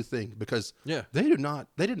is a new thing because Yeah. they didn't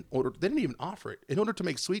even offer it. In order to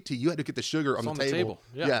make sweet tea, you had to get the sugar on on the the table.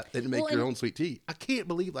 table. Yeah. and make Well, your and- own sweet tea. I can't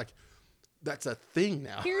believe that's a thing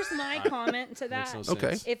now. Here's my comment to that. Makes no Okay.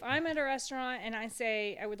 sense. If I'm at a restaurant and I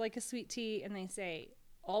say I would like a sweet tea and they say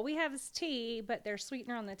all we have is tea, but there's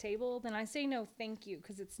sweetener on the table, then I say no, thank you,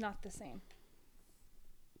 because it's not the same.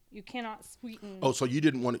 You cannot sweeten. Oh, so you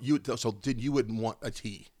didn't want you wouldn't want a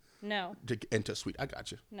tea No, into sweet? I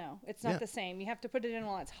got you. no, it's not Yeah. the same. You have to put it in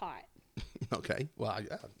while it's hot. Okay. Well,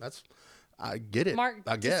 I get it. Mark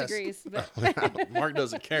I guess. disagrees, but Mark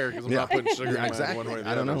doesn't care because I'm Yeah. not putting sugar in Yeah, mine exactly. one way or the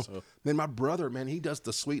I don't other. know. So. Then my brother, man, he does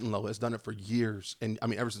the Sweet and Low. Has done it for years, and I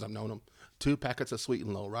mean ever since I've known him. 2 packets of Sweet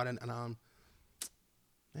and Low, right? And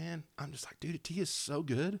I'm just like, dude, tea is so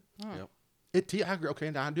good. Yep. Tea, I agree. Okay,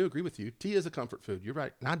 and I do agree with you. Tea is a comfort food. You're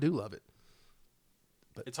right, and I do love it.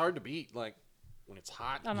 It's hard to beat like when it's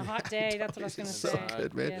hot. on a hot day, that's what I was going to It's so say.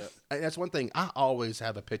 good, man. Yes. And that's one thing. I always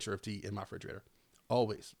have a pitcher of tea in my refrigerator.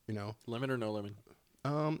 Always, Lemon or no lemon?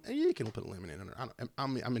 And you can put lemon in it.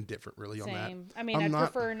 I'm indifferent really on that. Same. I mean, I'm I'd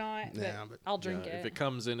not- prefer not, but, Yeah, but- I'll drink If it. it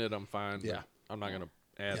comes in it, I'm fine. but Yeah. I'm not gonna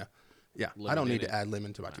add. Yeah. Yeah, I lemon don't in need it. to add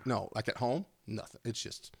lemon to my tea. No, like at home, nothing. It's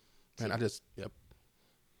just, man, yep.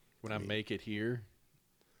 When I make it here,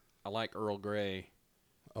 I like Earl Grey.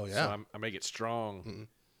 Oh, yeah. So I make it strong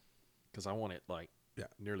because I want it like Yeah.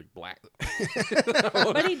 nearly black.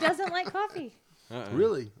 But he doesn't like coffee.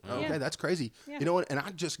 Really? Okay, Yeah. that's crazy. Yeah. You know what? And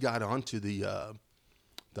I just got onto the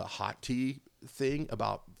hot tea thing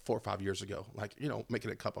about 4 or 5 years ago. Like,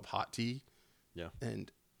 making a cup of hot tea. Yeah.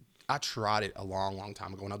 And I tried it a long, long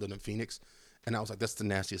time ago when I lived in Phoenix. And I was like, that's the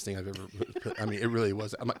nastiest thing I've ever put. I mean, it really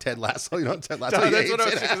was. I'm like Ted Lasso, Ted Lasso. That's he what I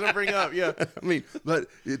was hates it. going to bring up. Yeah. I mean, but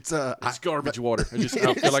it's It's garbage water. I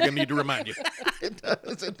feel like I need to remind you. it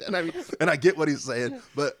does. And I get what he's saying.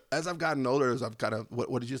 But as I've gotten older, as I've kind of,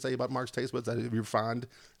 what did you say about Mark's taste buds? That have you refined?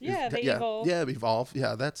 Yeah, they yeah, evolve. Yeah, evolve.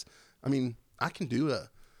 Yeah, I can do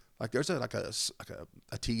there's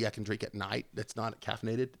a tea I can drink at night that's not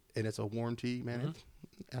caffeinated and it's a warm tea, man.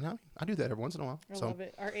 And I do that every once in a while. I love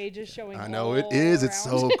it. Our age is showing. I know it all is. It's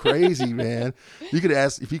around. so crazy, man. You could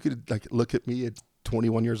ask if you could look at me at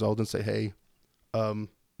 21 years old and say, "Hey, What's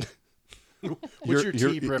your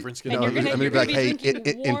tea preference? And you're gonna- I'm you're gonna be gonna like, be hey,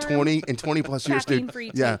 drinking in warm, 20 plus years, dude,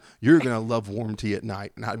 caffeine-free yeah, tea. you're gonna love warm tea at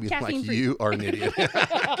night." And I'd be like, Caffeine-free. "You are an idiot."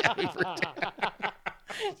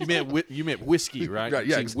 You meant whiskey, right? Right,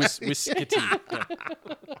 yeah, You said whiskey tea. Yeah.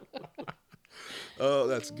 Oh,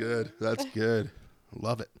 that's good. That's good.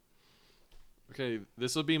 Love it. Okay,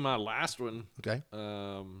 this will be my last one. Okay.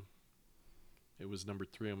 It was number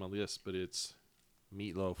 3 on my list, but it's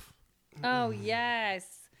meatloaf. Oh yes.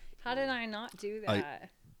 How did I not do that?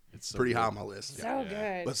 It's so Pretty good. high on my list. Yeah. So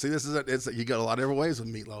good. But see, this is you got a lot of different ways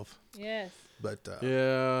with meatloaf. Yes. But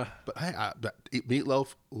Yeah. but hey, eat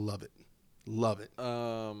meatloaf, love it, love it.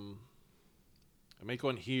 I make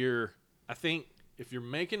one here. I think if you're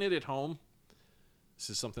making it at home, this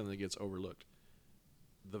is something that gets overlooked.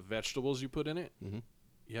 The vegetables you put in it,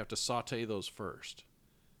 you have to saute those first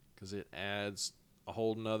because it adds a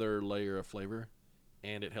whole nother layer of flavor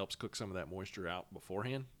and it helps cook some of that moisture out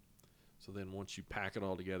beforehand. So then once you pack it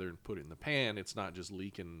all together and put it in the pan, it's not just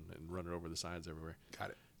leaking and running over the sides everywhere.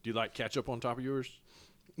 Got it. Do you like ketchup on top of yours?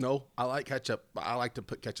 No, I like ketchup. But I like to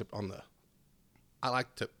put ketchup on the. I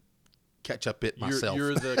like to ketchup it myself.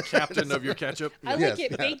 You're the captain of your ketchup? I Yes, like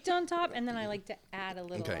it yeah. baked on top, and then I like to add a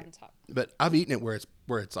little Okay. on top. But I've eaten it where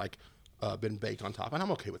it's like been baked on top, and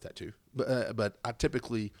I'm okay with that too. But I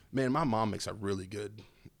typically, man, my mom makes a really good.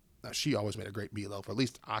 She always made a great meatloaf. At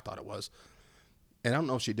least I thought it was. And I don't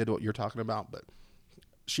know if she did what you're talking about, but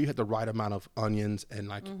she had the right amount of onions and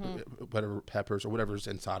like whatever peppers or whatever's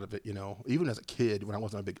inside of it. Even as a kid, when I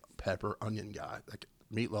wasn't a big pepper onion guy, like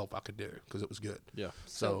meatloaf I could do because it was good. Yeah.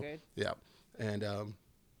 So good. Yeah. And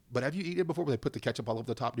but have you eaten it before where they put the ketchup all over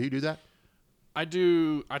the top? Do you do that? I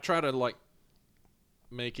do. I try to like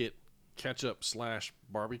make it ketchup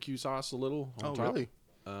 / barbecue sauce a little on top. Really?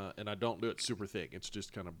 and I don't do it super thick. It's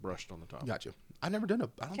just kind of brushed on the top. Gotcha. I don't think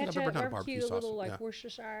I've ever done a barbecue sauce. little like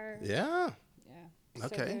Worcestershire. Yeah. Yeah.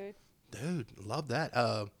 Okay. Dude, love that.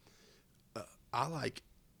 I like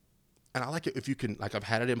it if you can, like, I've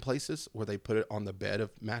had it in places where they put it on the bed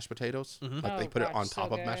of mashed potatoes. Like they put it on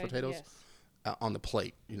top of mashed potatoes on the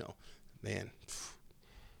plate, man.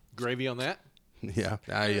 Gravy on that? Yeah.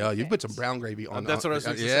 You put some brown gravy on That's what I was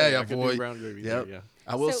going to yeah, say. yeah, I could boy. do brown gravy Yep. there, yeah.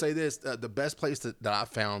 I will say this, the best place that I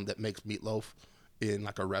found that makes meatloaf in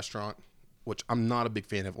like a restaurant, which I'm not a big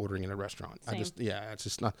fan of ordering in a restaurant. Same. It's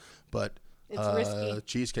just not, but It's risky.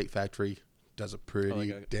 Cheesecake Factory does a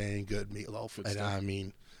pretty dang good meatloaf. Good and stuff. I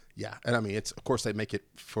mean, it's, of course they make it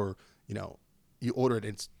for, you order it,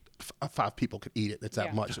 it's 5 people could eat it. It's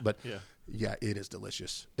that much, but yeah, it is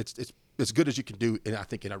delicious. It's as good as you can do, I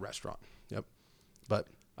think, in a restaurant. Yep. But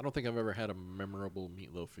I don't think I've ever had a memorable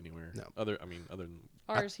meatloaf anywhere. No. Other than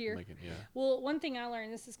Ours here. making, Well, one thing I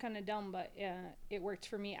learned, this is kind of dumb, but it worked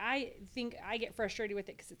for me. I think I get frustrated with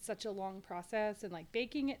it because it's such a long process, and like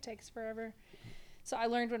baking it takes forever. So I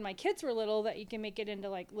learned when my kids were little that you can make it into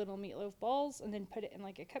like little meatloaf balls and then put it in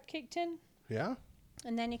like a cupcake tin. yeah,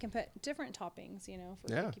 And then you can put different toppings, for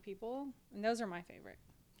picky people. And those are my favorite.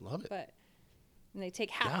 love it. And they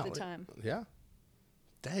take half the time. Yeah.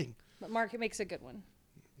 Dang. But Mark, it makes a good one.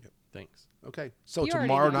 thanks. Okay, so You already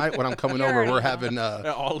tomorrow know. night when I'm coming You over, already we're know. having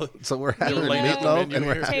we're having Meatloaf, meatloaf and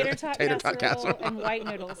we're having Tater tot tater tot casserole casserole. and white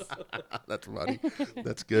noodles. That's funny.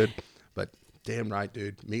 That's good. But damn right,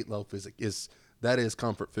 dude. Meatloaf is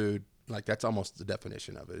comfort food. Like that's almost the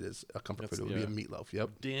definition of it. Is a comfort food. It would be a meatloaf. Yep.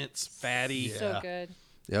 Dense, fatty, So good.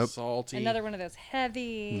 Yep. salty. Another one of those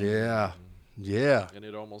heavy. Yeah. Yeah. And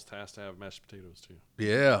it almost has to have mashed potatoes too.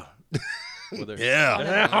 Yeah. Whether-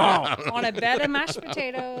 Yeah. On a bed of mashed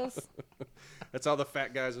potatoes. That's all the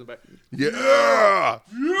fat guys in the back. Yeah.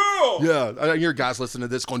 Yeah. I hear guys listening to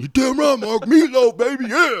this going, "You damn right, Mark. Meatloaf, baby.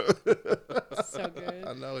 Yeah." So good.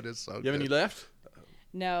 I know it is so. You have any good. left?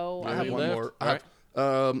 No. I have Any one left? more. All right.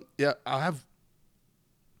 I have.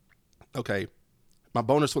 Okay, my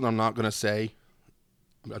bonus one I'm not gonna say.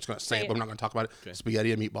 I'm just gonna say Say it, but it. I'm not gonna talk about it. Okay.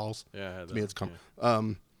 Spaghetti and meatballs. Yeah, I had To me, that. it's come. Yeah.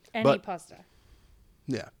 Any but- pasta.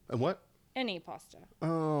 Yeah. And what? Any pasta.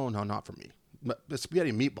 Oh no, not for me. But the spaghetti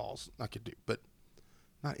and meatballs I could do, but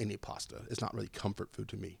not any pasta. It's not really comfort food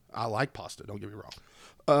to me. I like pasta. Don't get me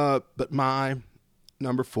wrong. But my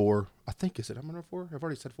number 4, I think, is it number 4? I've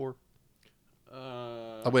already said 4.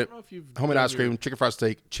 I went don't know if you've Homemade done ice cream, chicken fried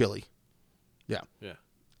steak, chili. Yeah. Yeah.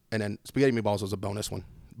 And then spaghetti meatballs was a bonus one.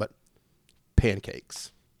 But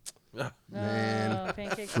pancakes. Man, Oh,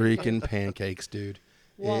 pancakes. freaking pancakes, dude.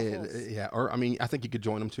 Waffles. Yeah, or I mean, I think you could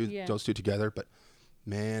join them those two together. But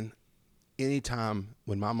man, anytime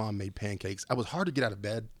when my mom made pancakes, I was hard to get out of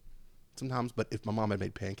bed sometimes. But if my mom had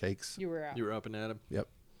made pancakes, You were out. You were up and at 'em. yep.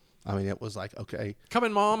 I mean, it was like, okay,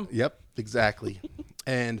 Coming, Mom. yep, exactly.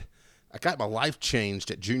 And I got my life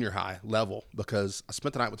changed at junior high level because I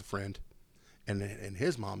spent the night with a friend, and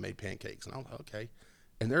his mom made pancakes, and I was like, okay.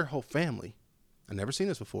 And their whole family, I've never seen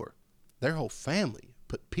this before. Their whole family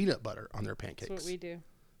put peanut butter on their pancakes. That's what we do.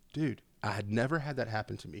 Dude, I had never had that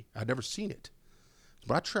happen to me. I'd never seen it.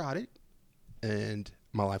 But I tried it, and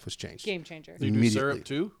my life was changed. Game changer. Do you do Immediately. syrup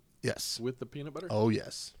too Yes. with the peanut butter? Oh,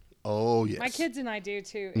 yes. Oh, yes. My kids and I do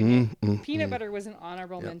too. Peanut butter was an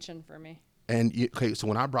honorable mention for me. And okay, so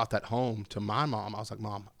when I brought that home to my mom, I was like,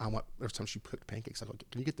 "Mom, I want." Every time she cooked pancakes, I go,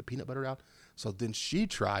 "Can you get the peanut butter out?" So then she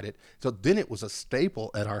tried it. So then it was a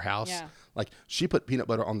staple at our house. Yeah. Like she put peanut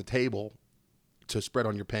butter on the table to spread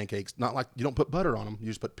on your pancakes. Not like you don't put butter on them; you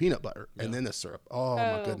just put peanut butter and then the syrup. Oh,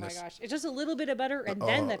 my goodness! gosh. It's just a little bit of butter and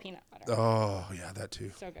then the peanut butter. Oh yeah, that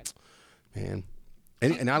too, So good. man.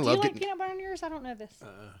 And I Do you love like getting. peanut butter on yours? I don't know this.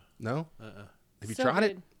 No. Have you So tried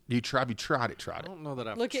it? good. You tried? Have you tried it? I don't know that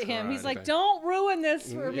I've Look at him. He's tried. like, don't ruin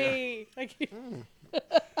this for me. Like,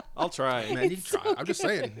 I'll try it. Man, you try. I'm just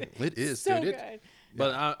saying, it is, so dude. good.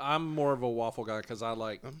 But I'm more of a waffle guy because I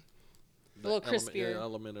like A little crispier.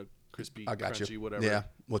 element of crispy, I got crunchy, you. whatever. Yeah.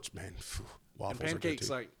 Which man, phew, And waffles are good pancakes,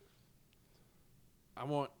 too. like I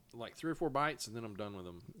want like 3 or 4 bites and then I'm done with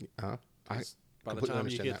them. I By the completely time you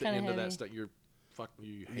understand hit that. the Kinda end of heavy. that stuff, you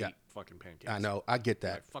hate Yeah. fucking pancakes. I know. I get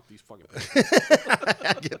that. Like, fuck these fucking pancakes.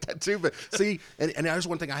 I get that too. But see, and there's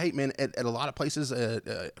one thing I hate, man. At a lot of places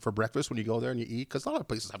for breakfast, when you go there and you eat, because a lot of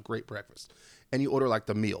places have great breakfast, and you order like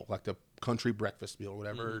the meal, like the country breakfast meal or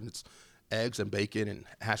whatever, and it's eggs and bacon and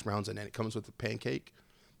hash browns, and then it comes with a pancake.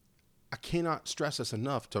 I cannot stress this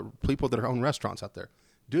enough to people that own restaurants out there.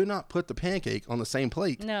 Do not put the pancake on the same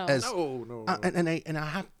plate No. as No.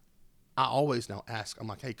 I always now ask. I'm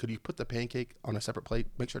like, hey, could you put the pancake on a separate plate?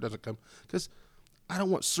 Make sure it doesn't come because I don't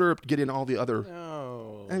want syrup to get in all the other.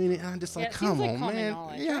 No. I mean, I'm just Yeah, like, it seems come like on, common man.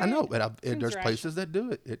 knowledge, Yeah, I right? know, but Seems there's rational. places that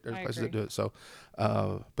do it. There's I places that agree. do it. So,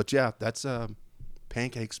 but yeah, that's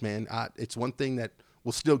pancakes, man. It's one thing that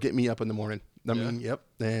will still get me up in the morning. I mean, yep,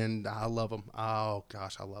 and I love them. Oh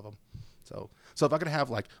gosh, I love them. So if I could have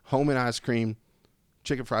like homemade ice cream,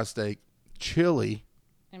 chicken fried steak, chili,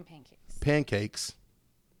 And pancakes. pancakes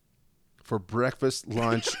for breakfast,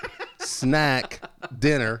 lunch, snack,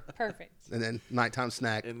 dinner, Perfect. and then nighttime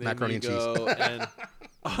snack, And then macaroni you and cheese. go and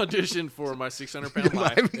audition for my 600-pound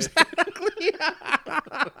life.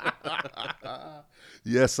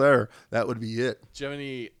 Yes, sir. That would be it. Do you have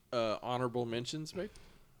any honorable mentions, babe?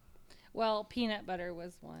 Well, peanut butter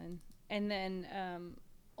was one. And then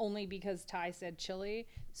only because Ty said chili,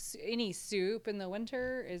 any soup in the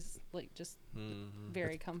winter is like just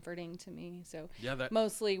very comforting to me. So Yeah, that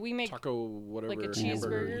mostly we make taco whatever like a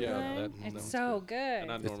hamburger. cheeseburger Yeah, one. that It's one's so good.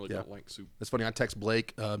 And I normally yeah. don't like soup. It's funny. I text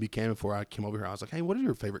Blake Buchanan before I came over here. I was like, "Hey, what are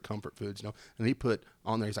your favorite comfort foods?" You know, and he put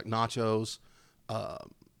on there. He's like nachos. I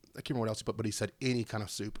can't remember what else he put, but he said any kind of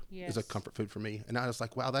soup is a Yes. comfort food for me. And I was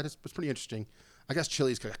like, "Wow, that's pretty interesting." I guess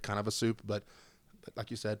chili is kind of a soup, but like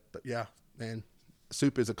you said, but yeah, man,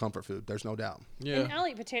 soup is a comfort food. There's no doubt. Yeah. And I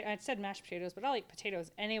like potato. I said mashed potatoes, but I like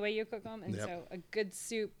potatoes any way you cook them. And Yep. so a good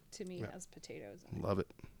soup to me has potatoes in it. Love it.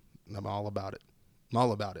 I'm all about it. I'm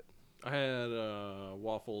all about it. I had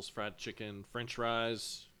waffles, fried chicken, French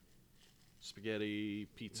fries, spaghetti,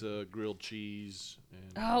 pizza, grilled cheese,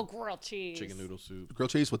 and Oh, grilled cheese. chicken noodle soup. Grilled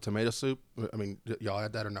cheese with tomato soup. I mean, y'all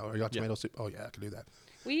had that or no? Or y'all tomato soup? Oh yeah, I can do that.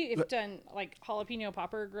 We've done like jalapeno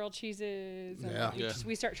popper grilled cheeses. And Yeah.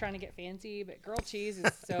 we start trying to get fancy, but grilled cheese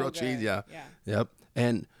is so Grilled good. cheese, yeah. Yeah. Yep.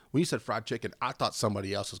 And when you said fried chicken, I thought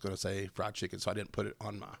somebody else was going to say fried chicken, so I didn't put it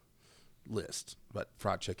on my list. But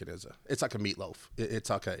fried chicken it's like a meatloaf.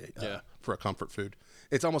 It's like for a comfort food.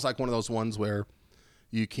 It's almost like one of those ones where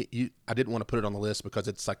I didn't want to put it on the list because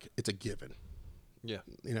it's a given. Yeah.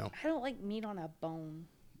 You know, I don't like meat on a bone.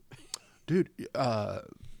 dude.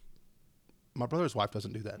 My brother's wife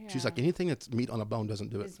doesn't do that. She's Yeah. like, anything that's meat on a bone doesn't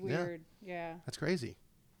do it. It's weird. Yeah. That's crazy.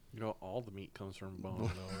 You know, all the meat comes from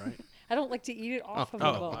bone, though, right? I don't like to eat it off of a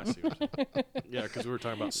Oh, I bone. see. What you're saying. Yeah, because we were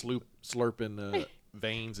talking about slurping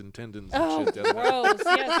veins and tendons and Oh, shit. The other day. gross.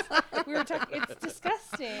 Yes. We were talking. It's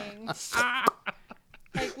disgusting.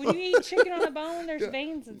 Like when you eat chicken on a bone, there's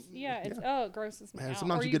veins. And, it grosses me Man, out.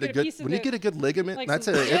 sometimes Or you get a good piece of when you the- get a good ligament. like That's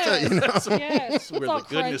some- it. It's a, you know. Yes, it's where all the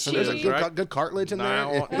goodness crunchy. is, There's a right? good cartilage in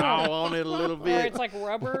Now, there. now on it a little Or bit. it's like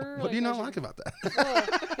rubber. What do you not there's- like about that?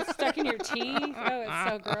 Oh, it's stuck in your teeth. Oh,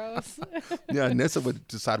 it's so gross. Yeah, Nessa would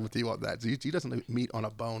decide with you on that. She doesn't eat meat on a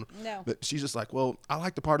bone. No. But she's just like, well, I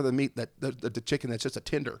like the part of the meat that the chicken that's just a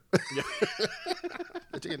tender.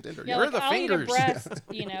 The chicken tender. Yeah, Where like are the I'll fingers? eat a breast,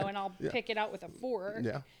 and I'll pick it out with a fork.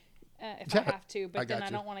 Yeah. If Yeah, I have to, I but then got I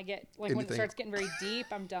you. don't want to get when it Anything. starts getting very deep.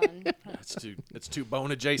 I'm done. It's too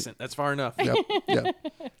bone adjacent. That's far enough. Yep. Yep.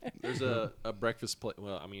 There's a breakfast place.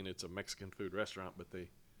 Well, I mean, it's a Mexican food restaurant, but they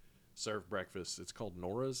serve breakfast. It's called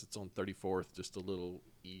Nora's. It's on 34th, just a little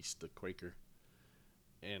east of Quaker.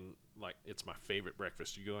 And like, it's my favorite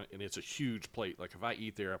breakfast. You go in, and it's a huge plate. Like, if I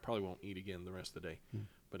eat there, I probably won't eat again the rest of the day.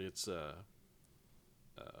 But it's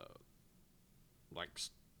like,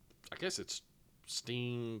 I guess it's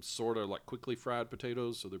steamed, sort of like quickly fried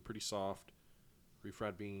potatoes, so they're pretty soft.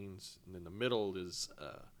 Refried beans, and then the middle is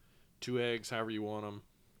 2 eggs, however you want them.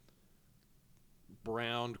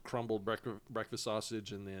 Browned, crumbled breakfast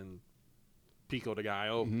sausage, and then pico de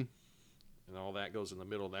gallo, and all that goes in the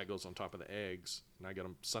middle. That goes on top of the eggs, and I get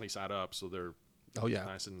them sunny side up, so they're Oh yeah.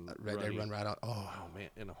 nice and They runny. run right out. Oh Oh man,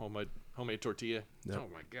 and a homemade tortilla. Yep. Oh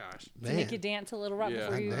my gosh, To man. make you dance a little right Yeah.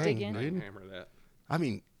 before you Dang, dig in. dude. hammer that. I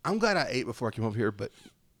mean, I'm glad I ate before I came over here, but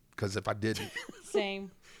because if I didn't,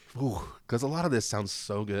 Same. because a lot of this sounds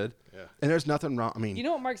so good. Yeah. And there's nothing wrong. I mean, You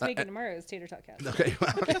know what Mark's making tomorrow is tater tot cast okay.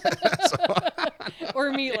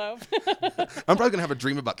 or meatloaf. I'm probably gonna have a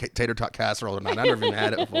dream about tater tot casserole tonight. I never even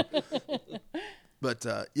had it before. But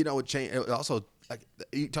it changed. It also, like,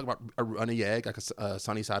 you talk about a runny egg, like a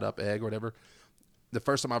sunny side up egg or whatever. The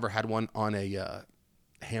first time I ever had one on a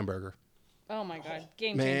hamburger. Oh my god,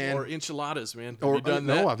 game Man. changer. Or enchiladas, man. Have Or you done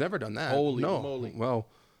that? no, I've never done that. Holy no. moly. Well,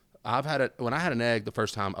 I've had it when I had an egg the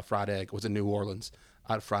first time. A fried egg was in New Orleans.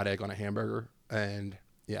 I had a fried egg on a hamburger, and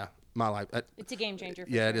yeah, my life. It's a game changer.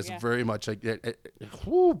 For Yeah, sure, it is very much like.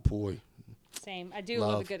 Whoo, boy. Same. I do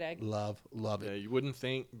love a good egg. Love Yeah, it. you wouldn't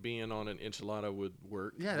think being on an enchilada would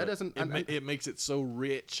work. Yeah, that but doesn't- It makes it so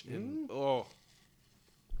rich and Woo.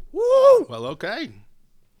 Well, okay.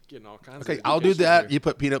 getting all kinds. Okay, of I'll do education that. here. You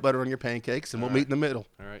put peanut butter on your pancakes, and we'll meet in the middle.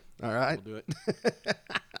 All right, All right. we'll do it.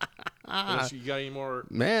 You got any more?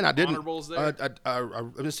 Man, I didn't. Honorables there?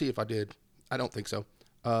 Let me see if I did. I don't think so.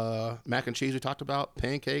 Mac and cheese we talked about,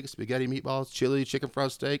 pancakes, spaghetti meatballs, chili, chicken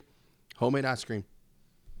fried steak, homemade ice cream,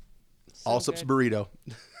 Allsup's burrito.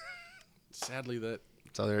 Sadly,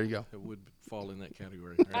 So there you go. it would fall in that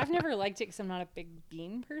category. I've never liked it because I'm not a big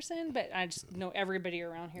bean person, but I just know everybody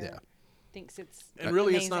around here thinks it's And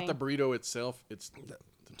really, amazing. it's not the burrito itself; it's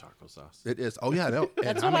the taco sauce. It is. Oh yeah, no.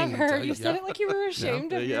 That's what I've heard. You said it like you were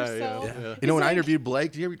ashamed of yourself. Yeah. You know, when I interviewed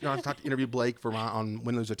Blake, I interviewed Blake for on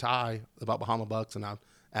Win Lose or Tie about Bahama Bucks, and I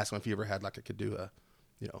asked him if he ever had I could do a,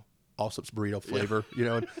 Allsup's burrito flavor,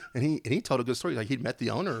 and he told a good story. Like he'd met the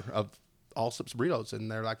owner of Allsup's burritos, and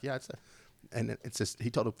they're like, yeah, it's just he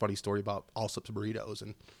told a funny story about Allsup's burritos,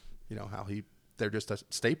 and how they're just a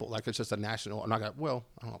staple, like it's just a national. And I don't know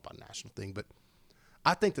about a national thing, but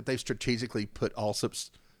I think that they've strategically put Allsup's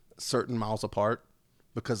certain miles apart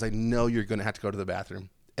because they know you're going to have to go to the bathroom,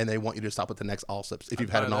 and they want you to stop at the next Allsup's if you've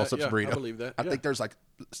had an Allsup's burrito. I believe that. I think there's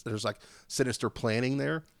like sinister planning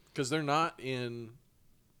there because they're not in.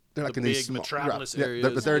 They're like the in big these small, metropolis right,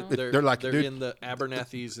 areas. but they're like they're dude, in the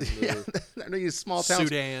Abernathy's and the they're in these small towns.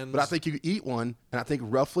 Sudans. But I think you eat one, and I think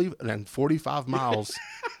roughly in 45 miles,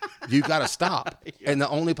 you got to stop, and the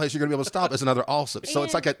only place you're going to be able to stop is another Allsup's. So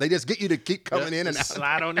it's like they just get you to keep coming in and out.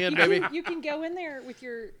 Slide on in, baby. You can go in there with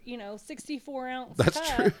your 64-ounce That's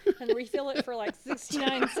cup and refill it for like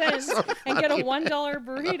 69 cents and get a $1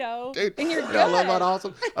 burrito, Dude, and you're good. I love about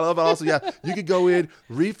Allsup's. Yeah, you could go in,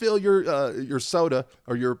 refill your soda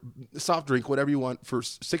or your soft drink, whatever you want, for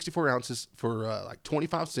 64 ounces for like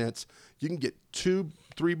 25 cents. You can get 2-3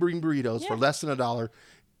 burritos for less than $1.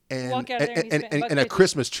 And, Walk out there and a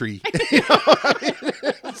Christmas tree. You know what I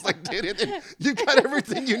mean? It's like, dude, you got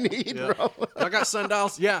everything you need, bro. I got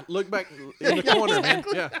sundials. Yeah, look back in the corner, man.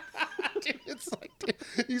 Yeah. Dude, it's like, dude,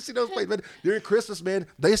 you see those places, man. During Christmas, man,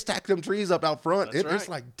 they stack them trees up out front. That's It's right.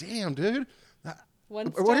 like, damn, dude. One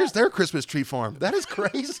What is stop. their Christmas tree farm? That is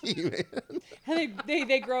crazy, man. And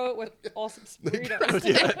they grow it with Allsup's burritos.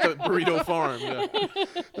 Yeah, the burrito farm. Yeah.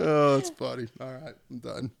 Oh, it's funny. All right, I'm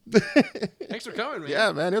done. Thanks for coming, man.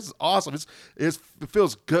 Yeah, man, it's awesome. It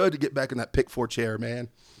feels good to get back in that pick 4 chair, man.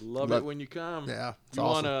 Love it when you come. Yeah, it's You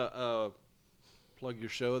awesome. want to plug your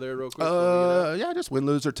show there real quick? before we get out? Yeah, just win,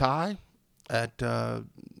 lose, or tie at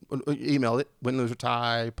email it, win, lose, or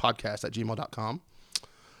tie podcast at gmail.com.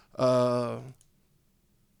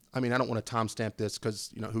 I mean, I don't want to timestamp this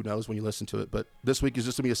because, who knows when you listen to it. But this week is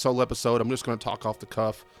just going to be a solo episode. I'm just going to talk off the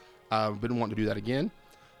cuff. I've been wanting to do that again.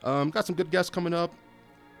 Got some good guests coming up.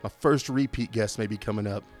 My first repeat guest may be coming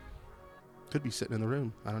up. Could be sitting in the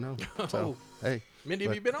room. I don't know. So, hey. Mindy,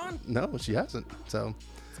 have you been on? No, she hasn't. So,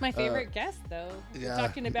 It's my favorite guest, though. yeah, We're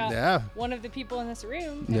talking about yeah. one of the people in this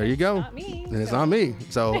room. there and you it's go. Not me. And it's so. not me.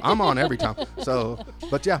 So I'm on every time. So,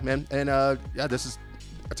 but yeah, man. And this is,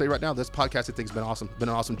 I tell you right now, this podcasting thing's been awesome. Been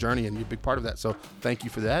an awesome journey, and you're a big part of that. So thank you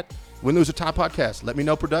for that. Win, Lose, or Tie podcast. Let Me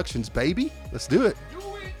Know Productions, baby. Let's do it. Do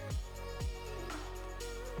it.